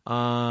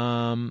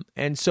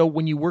 And so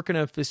when you work in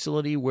a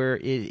facility where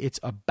it's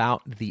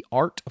about the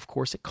art, of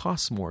course, it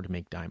costs more to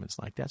make diamonds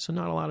like that. So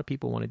not a lot of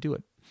people want to do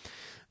it.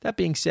 That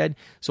being said,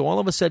 so all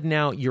of a sudden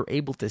now you're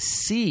able to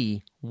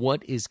see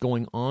what is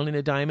going on in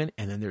a diamond,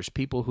 and then there's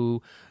people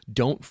who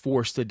don't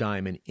force the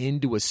diamond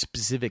into a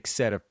specific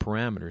set of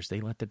parameters. They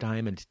let the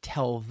diamond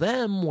tell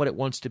them what it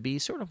wants to be,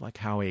 sort of like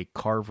how a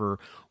carver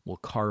will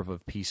carve a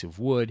piece of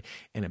wood,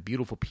 and a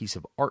beautiful piece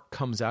of art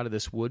comes out of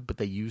this wood, but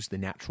they use the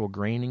natural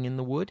graining in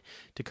the wood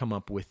to come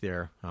up with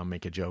their, I'll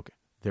make a joke,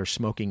 their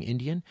smoking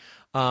Indian,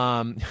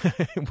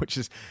 which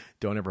is,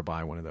 don't ever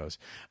buy one of those.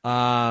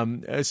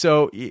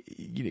 So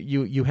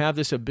you have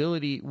this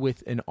ability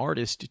with an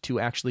artist to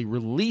actually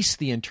release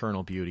the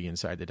internal beauty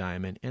inside the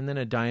diamond, and then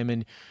a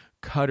diamond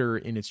cutter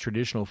in its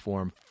traditional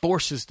form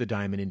forces the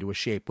diamond into a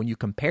shape. When you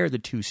compare the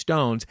two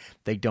stones,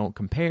 they don't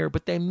compare,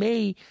 but they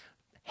may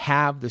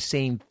have the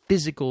same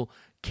physical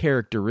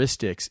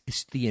characteristics.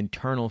 It's the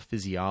internal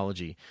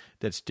physiology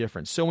that's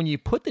different. So when you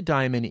put the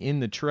diamond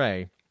in the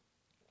tray,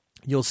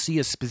 you'll see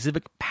a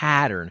specific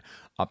pattern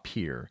up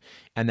here,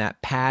 and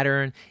that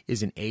pattern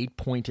is an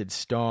 8-pointed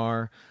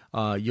star.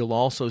 You'll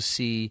also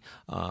see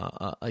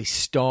a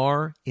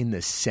star in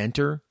the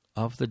center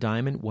of the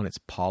diamond when it's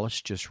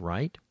polished just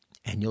right,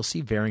 and you'll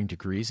see varying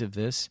degrees of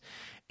this.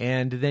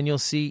 And then you'll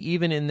see,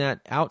 even in that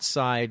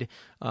outside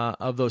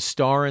of those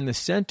star in the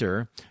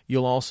center,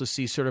 you'll also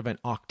see sort of an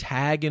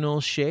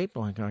octagonal shape,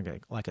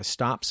 like a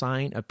stop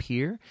sign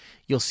appear.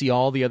 You'll see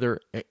all the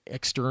other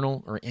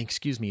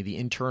the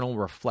internal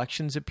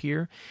reflections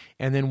appear.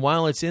 And then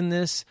while it's in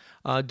this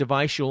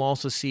device, you'll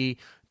also see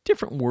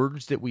different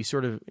words that we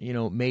sort of,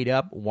 made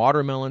up,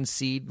 watermelon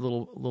seed,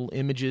 little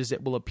images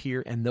that will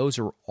appear. And those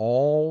are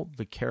all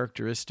the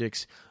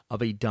characteristics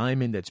of a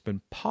diamond that's been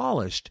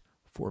polished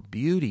for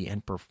beauty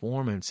and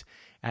performance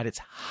at its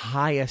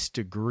highest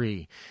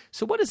degree.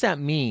 So what does that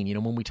mean?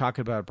 When we talk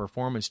about a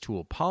performance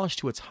tool, polished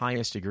to its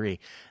highest degree,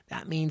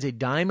 that means a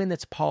diamond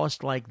that's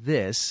polished like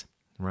this,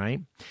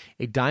 right?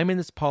 A diamond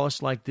that's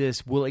polished like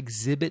this will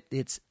exhibit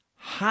its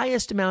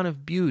highest amount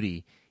of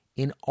beauty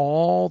in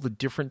all the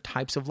different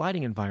types of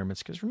lighting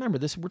environments. Because remember,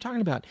 we're talking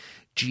about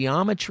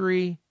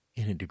geometry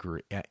in a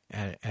degree,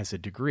 as a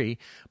degree,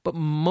 but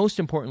most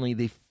importantly,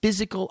 the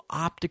physical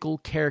optical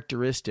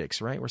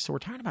characteristics, right? So we're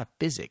talking about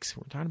physics.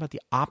 We're talking about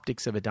the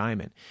optics of a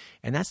diamond,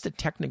 and that's the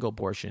technical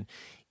portion.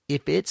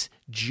 If it's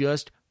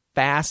just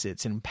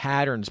facets and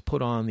patterns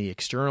put on the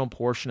external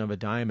portion of a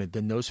diamond,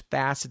 then those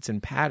facets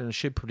and patterns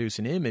should produce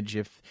an image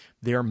if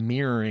they're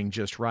mirroring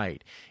just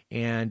right.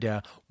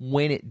 And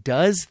when it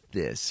does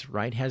this,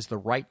 right, has the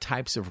right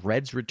types of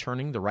reds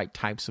returning, the right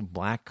types of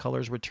black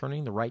colors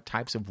returning, the right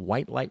types of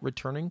white light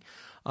returning,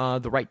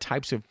 the right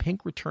types of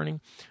pink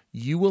returning,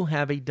 you will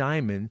have a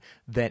diamond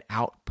that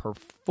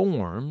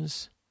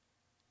outperforms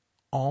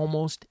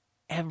almost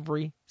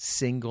every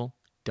single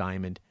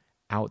diamond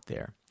out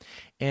there.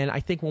 And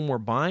I think when we're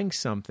buying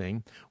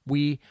something,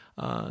 we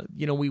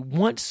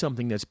want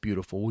something that's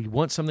beautiful. We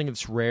want something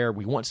that's rare.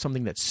 We want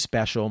something that's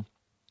special.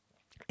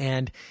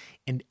 And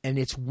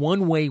it's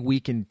one way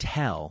we can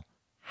tell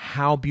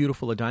how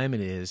beautiful a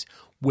diamond is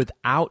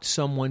without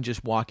someone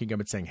just walking up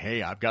and saying,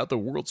 "Hey, I've got the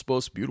world's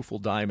most beautiful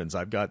diamonds.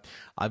 I've got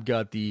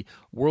the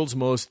world's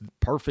most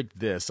perfect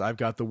this. I've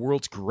got the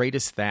world's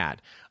greatest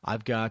that.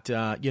 I've got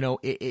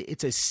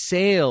it's a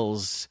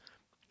sales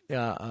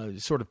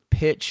sort of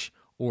pitch."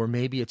 Or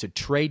maybe it's a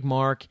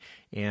trademark,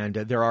 and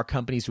there are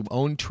companies who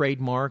own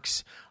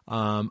trademarks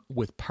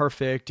with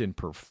perfect and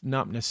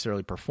not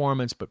necessarily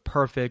performance, but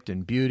perfect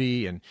and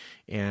beauty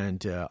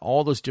and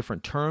all those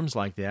different terms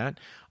like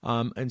that.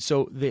 And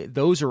so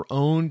those are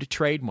owned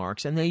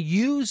trademarks, and they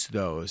use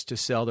those to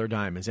sell their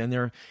diamonds, and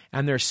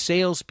their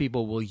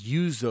salespeople will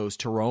use those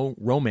to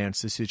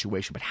romance the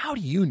situation. But how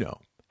do you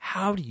know?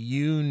 How do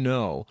you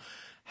know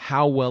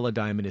how well a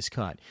diamond is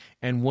cut?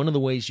 And one of the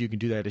ways you can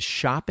do that is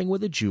shopping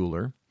with a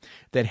jeweler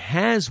that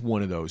has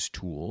one of those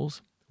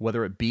tools,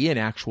 whether it be an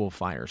actual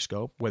fire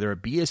scope, whether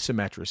it be a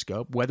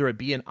symmetroscope, whether it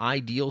be an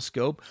ideal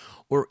scope,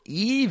 or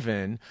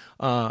even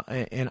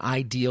an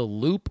ideal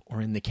loop,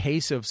 or in the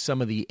case of some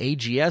of the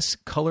AGS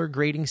color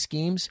grading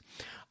schemes,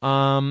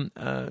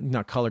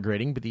 not color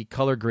grading, but the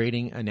color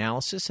grading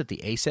analysis that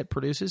the ASET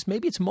produces.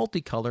 Maybe it's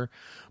multicolor,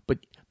 but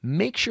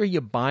make sure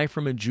you buy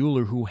from a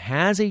jeweler who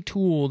has a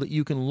tool that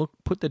you can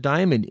put the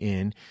diamond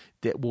in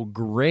that will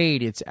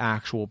grade its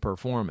actual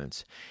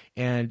performance.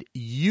 And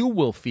you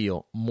will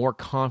feel more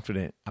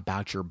confident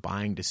about your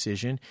buying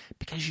decision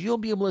because you'll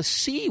be able to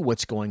see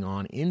what's going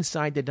on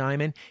inside the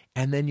diamond,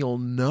 and then you'll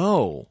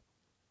know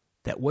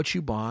that what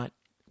you bought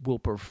will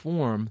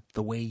perform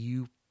the way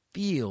you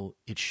feel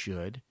it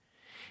should.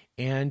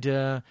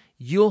 And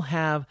you'll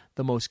have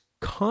the most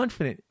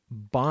confident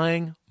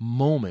buying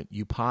moment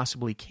you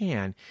possibly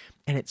can.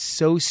 And it's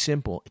so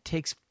simple. It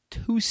takes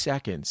 2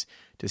 seconds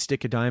to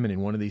stick a diamond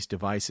in one of these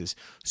devices.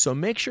 So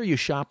make sure you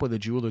shop with a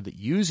jeweler that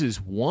uses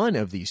one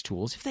of these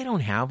tools. If they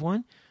don't have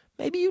one,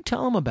 maybe you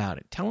tell them about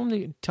it. Tell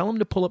them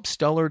to pull up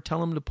Stuller. Tell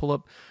them to pull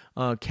up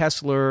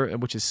Kessler,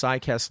 which is Cy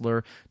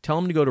Kessler. Tell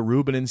them to go to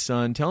Rubin &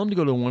 Son. Tell them to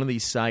go to one of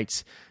these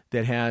sites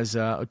that has,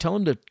 tell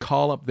them to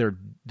call up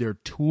their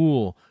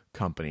tool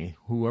company,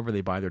 whoever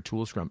they buy their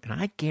tools from. And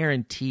I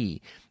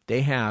guarantee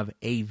they have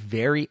a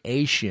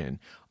variation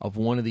of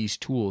one of these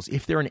tools.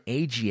 If they're an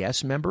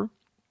AGS member,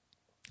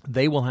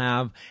 they will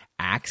have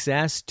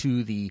access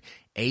to the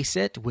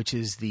ACET, which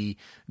is the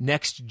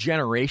next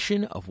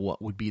generation of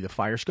what would be the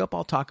Firescope.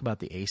 I'll talk about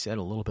the ACET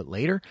a little bit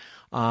later.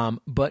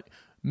 But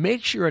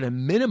make sure at a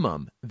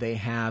minimum they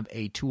have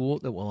a tool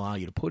that will allow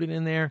you to put it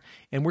in there.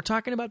 And we're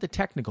talking about the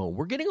technical.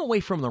 We're getting away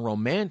from the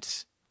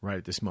romance right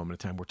at this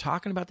moment in time. We're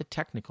talking about the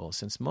technical,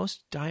 since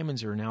most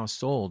diamonds are now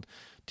sold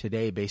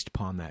today based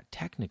upon that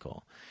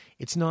technical.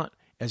 It's not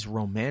as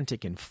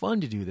romantic and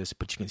fun to do this,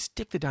 but you can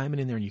stick the diamond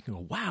in there and you can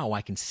go, wow,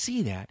 I can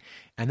see that.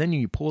 And then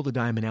when you pull the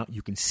diamond out,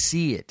 you can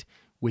see it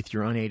with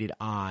your unaided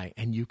eye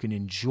and you can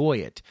enjoy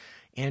it.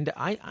 And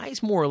I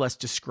more or less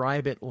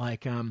describe it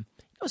like,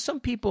 some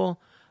people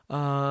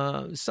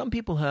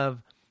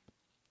have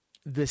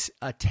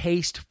a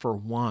taste for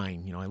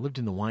wine. I lived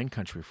in the wine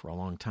country for a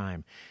long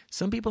time.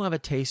 Some people have a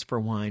taste for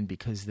wine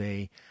because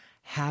they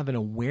have an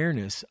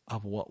awareness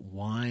of what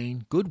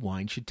good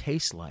wine should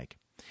taste like.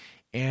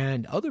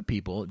 And other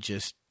people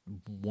just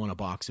want a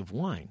box of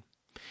wine.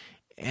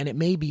 And it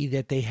may be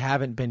that they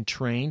haven't been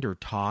trained or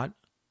taught,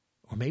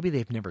 or maybe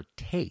they've never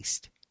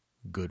tasted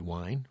good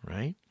wine,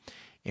 right?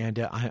 And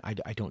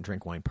I don't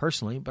drink wine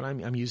personally, but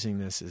I'm using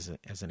this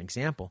as an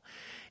example.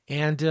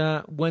 And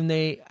when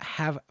they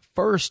have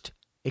first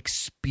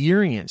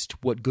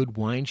experienced what good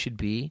wine should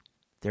be,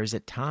 there's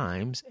at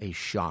times a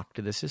shock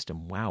to the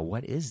system. Wow,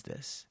 what is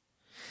this?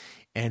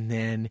 And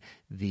then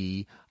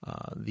the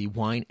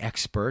wine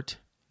expert,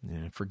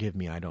 forgive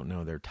me, I don't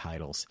know their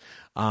titles.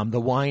 The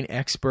wine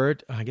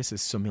expert, I guess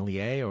it's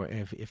sommelier, or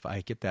if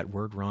I get that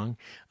word wrong,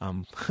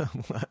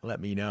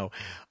 let me know.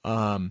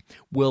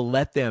 Will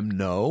let them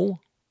know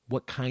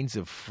what kinds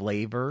of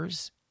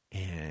flavors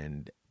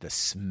and the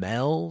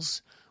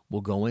smells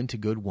will go into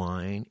good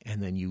wine,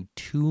 and then you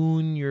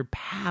tune your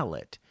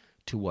palate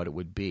to what it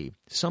would be.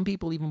 Some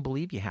people even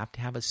believe you have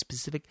to have a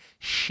specific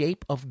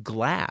shape of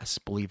glass,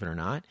 believe it or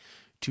not,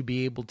 to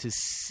be able to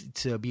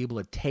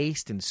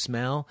taste and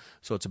smell.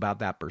 So it's about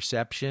that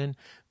perception,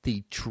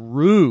 the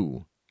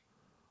true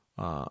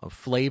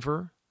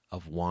flavor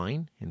of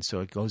wine, and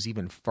so it goes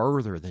even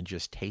further than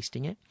just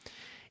tasting it.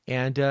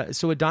 And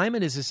so a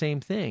diamond is the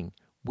same thing.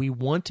 We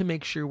want to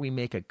make sure we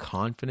make a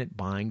confident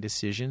buying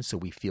decision so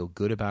we feel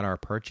good about our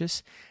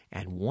purchase.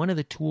 And one of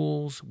the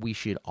tools we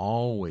should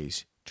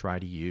always try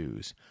to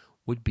use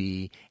would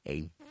be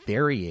a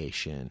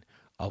variation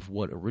of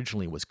what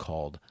originally was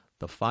called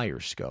the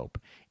Firescope.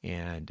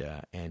 And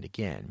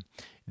again,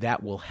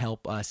 that will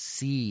help us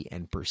see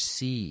and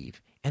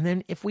perceive. And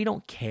then if we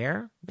don't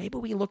care, maybe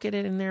we look at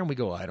it in there and we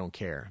go, I don't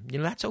care.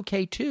 That's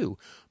okay too.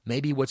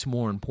 Maybe what's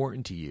more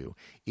important to you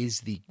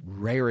is the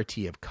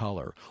rarity of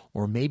color,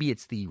 or maybe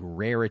it's the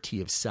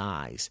rarity of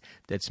size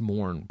that's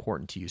more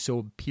important to you.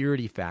 So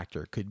purity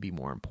factor could be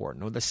more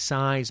important, or the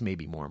size may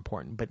be more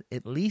important, but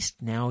at least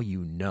now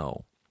you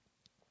know.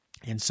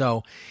 And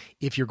so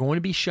if you're going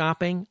to be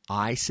shopping,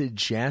 I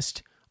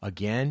suggest,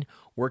 again,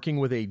 working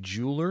with a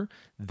jeweler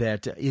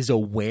that is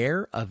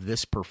aware of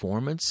this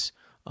performance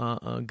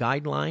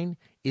guideline,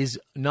 is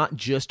not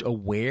just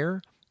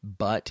aware,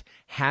 but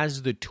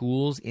has the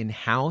tools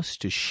in-house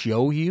to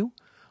show you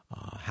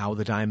how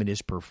the diamond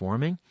is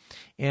performing.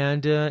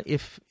 And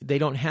if they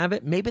don't have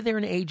it, maybe they're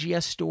an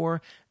AGS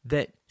store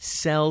that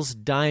sells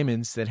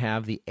diamonds that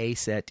have the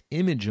ACET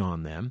image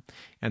on them,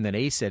 and that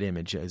ACET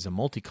image is a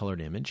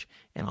multicolored image.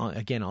 And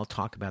I'll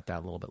talk about that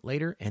a little bit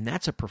later, and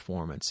that's a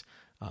performance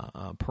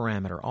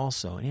parameter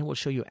also, and it will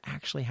show you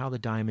actually how the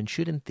diamond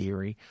should, in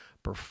theory,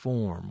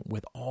 perform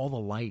with all the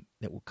light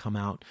that will come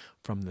out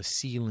from the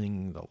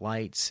ceiling, the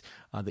lights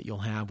that you'll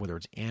have, whether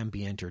it's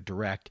ambient or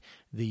direct.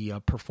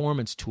 The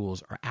performance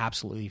tools are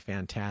absolutely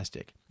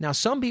fantastic. Now,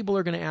 some people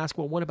are going to ask,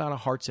 well, what about a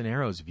Hearts and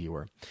Arrows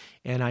viewer?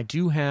 And I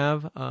do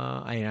have,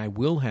 and I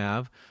will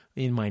have,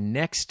 in my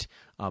next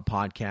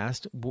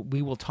podcast,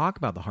 we will talk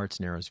about the Hearts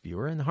and Arrows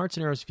viewer. And the Hearts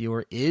and Arrows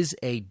viewer is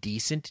a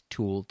decent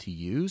tool to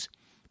use,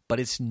 but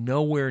it's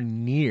nowhere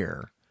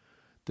near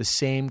the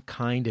same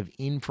kind of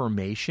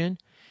information,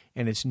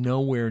 and it's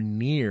nowhere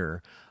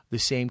near the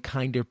same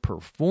kind of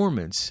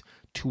performance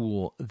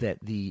tool that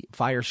the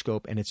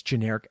Firescope and its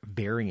generic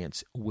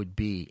variants would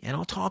be. And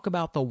I'll talk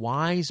about the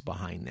whys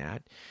behind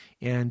that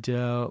and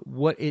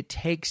what it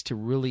takes to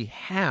really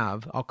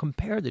have. I'll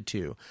compare the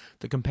two.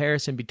 The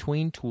comparison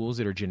between tools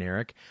that are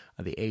generic,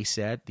 the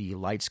ACET, the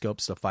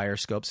Lightscopes, the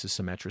Firescopes, the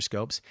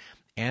Symmetroscopes,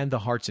 and the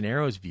Hearts and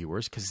Arrows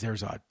viewers, because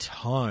there's a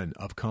ton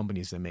of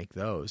companies that make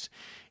those,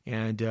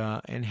 and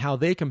how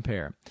they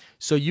compare.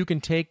 So you can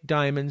take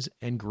diamonds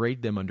and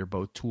grade them under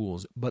both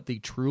tools, but the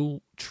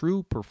true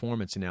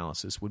performance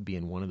analysis would be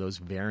in one of those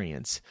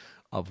variants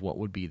of what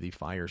would be the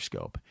fire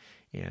scope.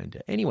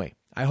 And anyway,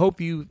 I hope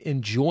you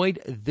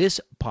enjoyed this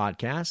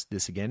podcast.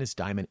 This again is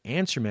Diamond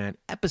Answer Man,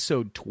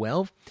 episode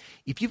 12.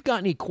 If you've got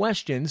any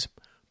questions,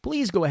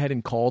 please go ahead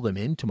and call them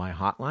in to my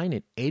hotline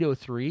at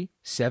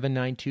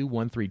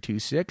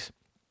 803-792-1326.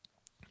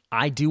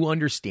 I do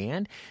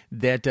understand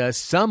that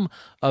some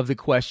of the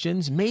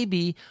questions may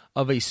be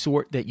of a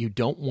sort that you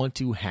don't want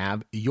to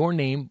have your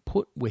name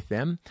put with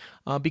them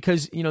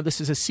because,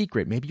 this is a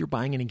secret. Maybe you're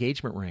buying an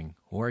engagement ring,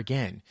 or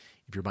again,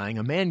 if you're buying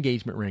a man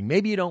engagement ring,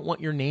 maybe you don't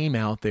want your name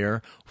out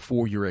there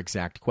for your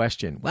exact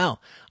question.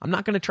 Well, I'm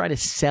not going to try to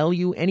sell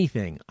you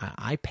anything.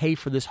 I pay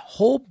for this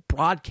whole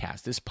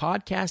broadcast, this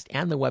podcast,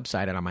 and the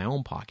website out of my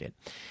own pocket.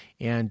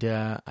 And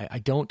I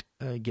don't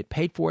get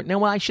paid for it. Now,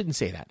 well, I shouldn't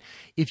say that.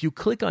 If you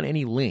click on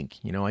any link,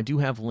 I do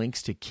have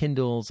links to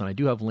Kindles, and I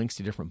do have links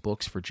to different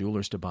books for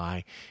jewelers to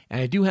buy,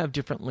 and I do have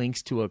different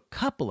links to a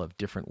couple of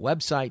different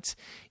websites.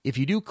 If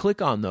you do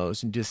click on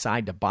those and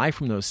decide to buy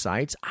from those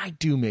sites, I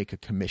do make a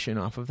commission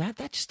off of that.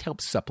 That just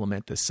helps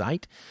supplement the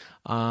site.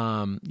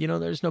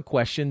 There's no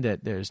question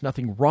that there's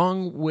nothing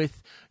wrong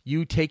with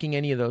you taking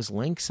any of those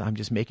links. I'm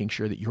just making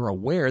sure that you're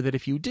aware that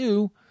if you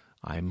do,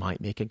 I might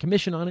make a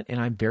commission on it, and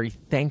I'm very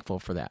thankful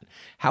for that.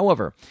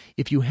 However,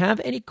 if you have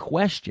any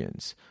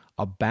questions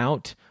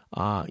about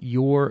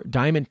your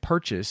diamond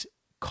purchase,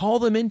 call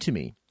them in to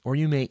me, or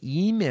you may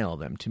email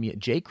them to me at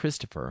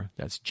jchristopher,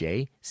 that's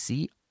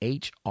JChristopher,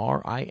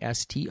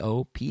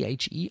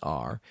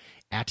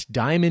 at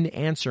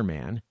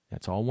diamondanswerman,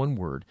 that's all one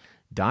word,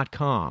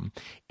 .com.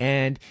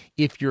 And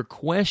if your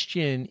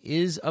question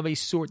is of a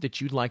sort that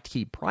you'd like to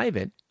keep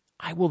private,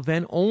 I will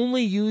then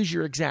only use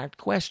your exact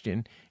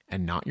question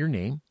and not your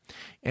name,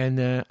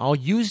 and I'll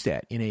use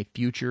that in a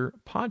future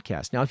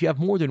podcast. Now, if you have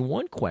more than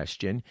one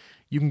question,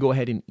 you can go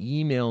ahead and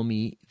email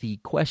me the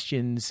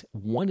questions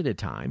one at a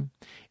time,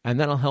 and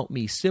that'll help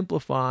me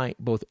simplify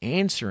both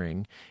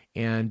answering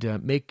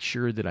and make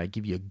sure that I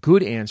give you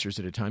good answers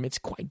at a time. It's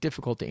quite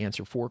difficult to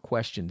answer 4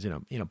 questions in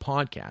a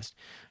podcast,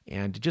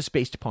 and just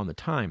based upon the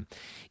time.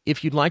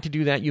 If you'd like to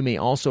do that, you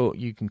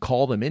can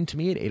call them in to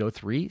me at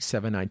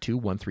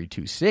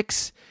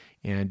 803-792-1326.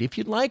 And if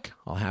you'd like,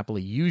 I'll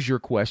happily use your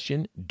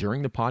question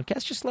during the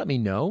podcast. Just let me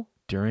know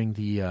during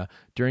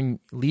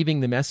leaving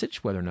the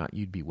message whether or not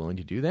you'd be willing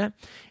to do that.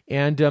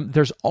 And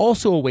there's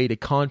also a way to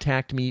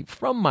contact me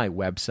from my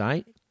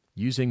website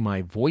using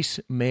my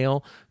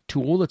voicemail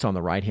tool that's on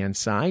the right-hand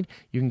side.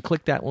 You can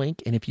click that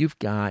link, and if you've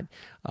got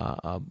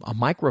a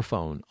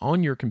microphone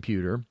on your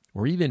computer,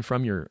 or even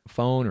from your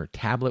phone or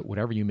tablet,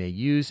 whatever you may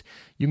use,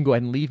 you can go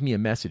ahead and leave me a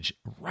message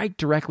right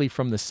directly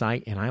from the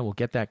site, and I will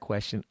get that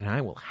question, and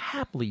I will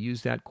happily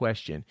use that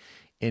question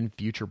in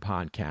future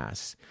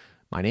podcasts.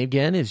 My name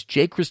again is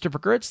J. Christopher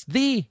Kurtz,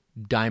 the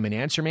Diamond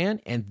Answer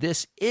Man, and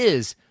this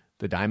is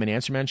the Diamond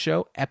Answer Man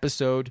Show,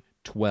 episode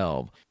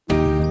 12.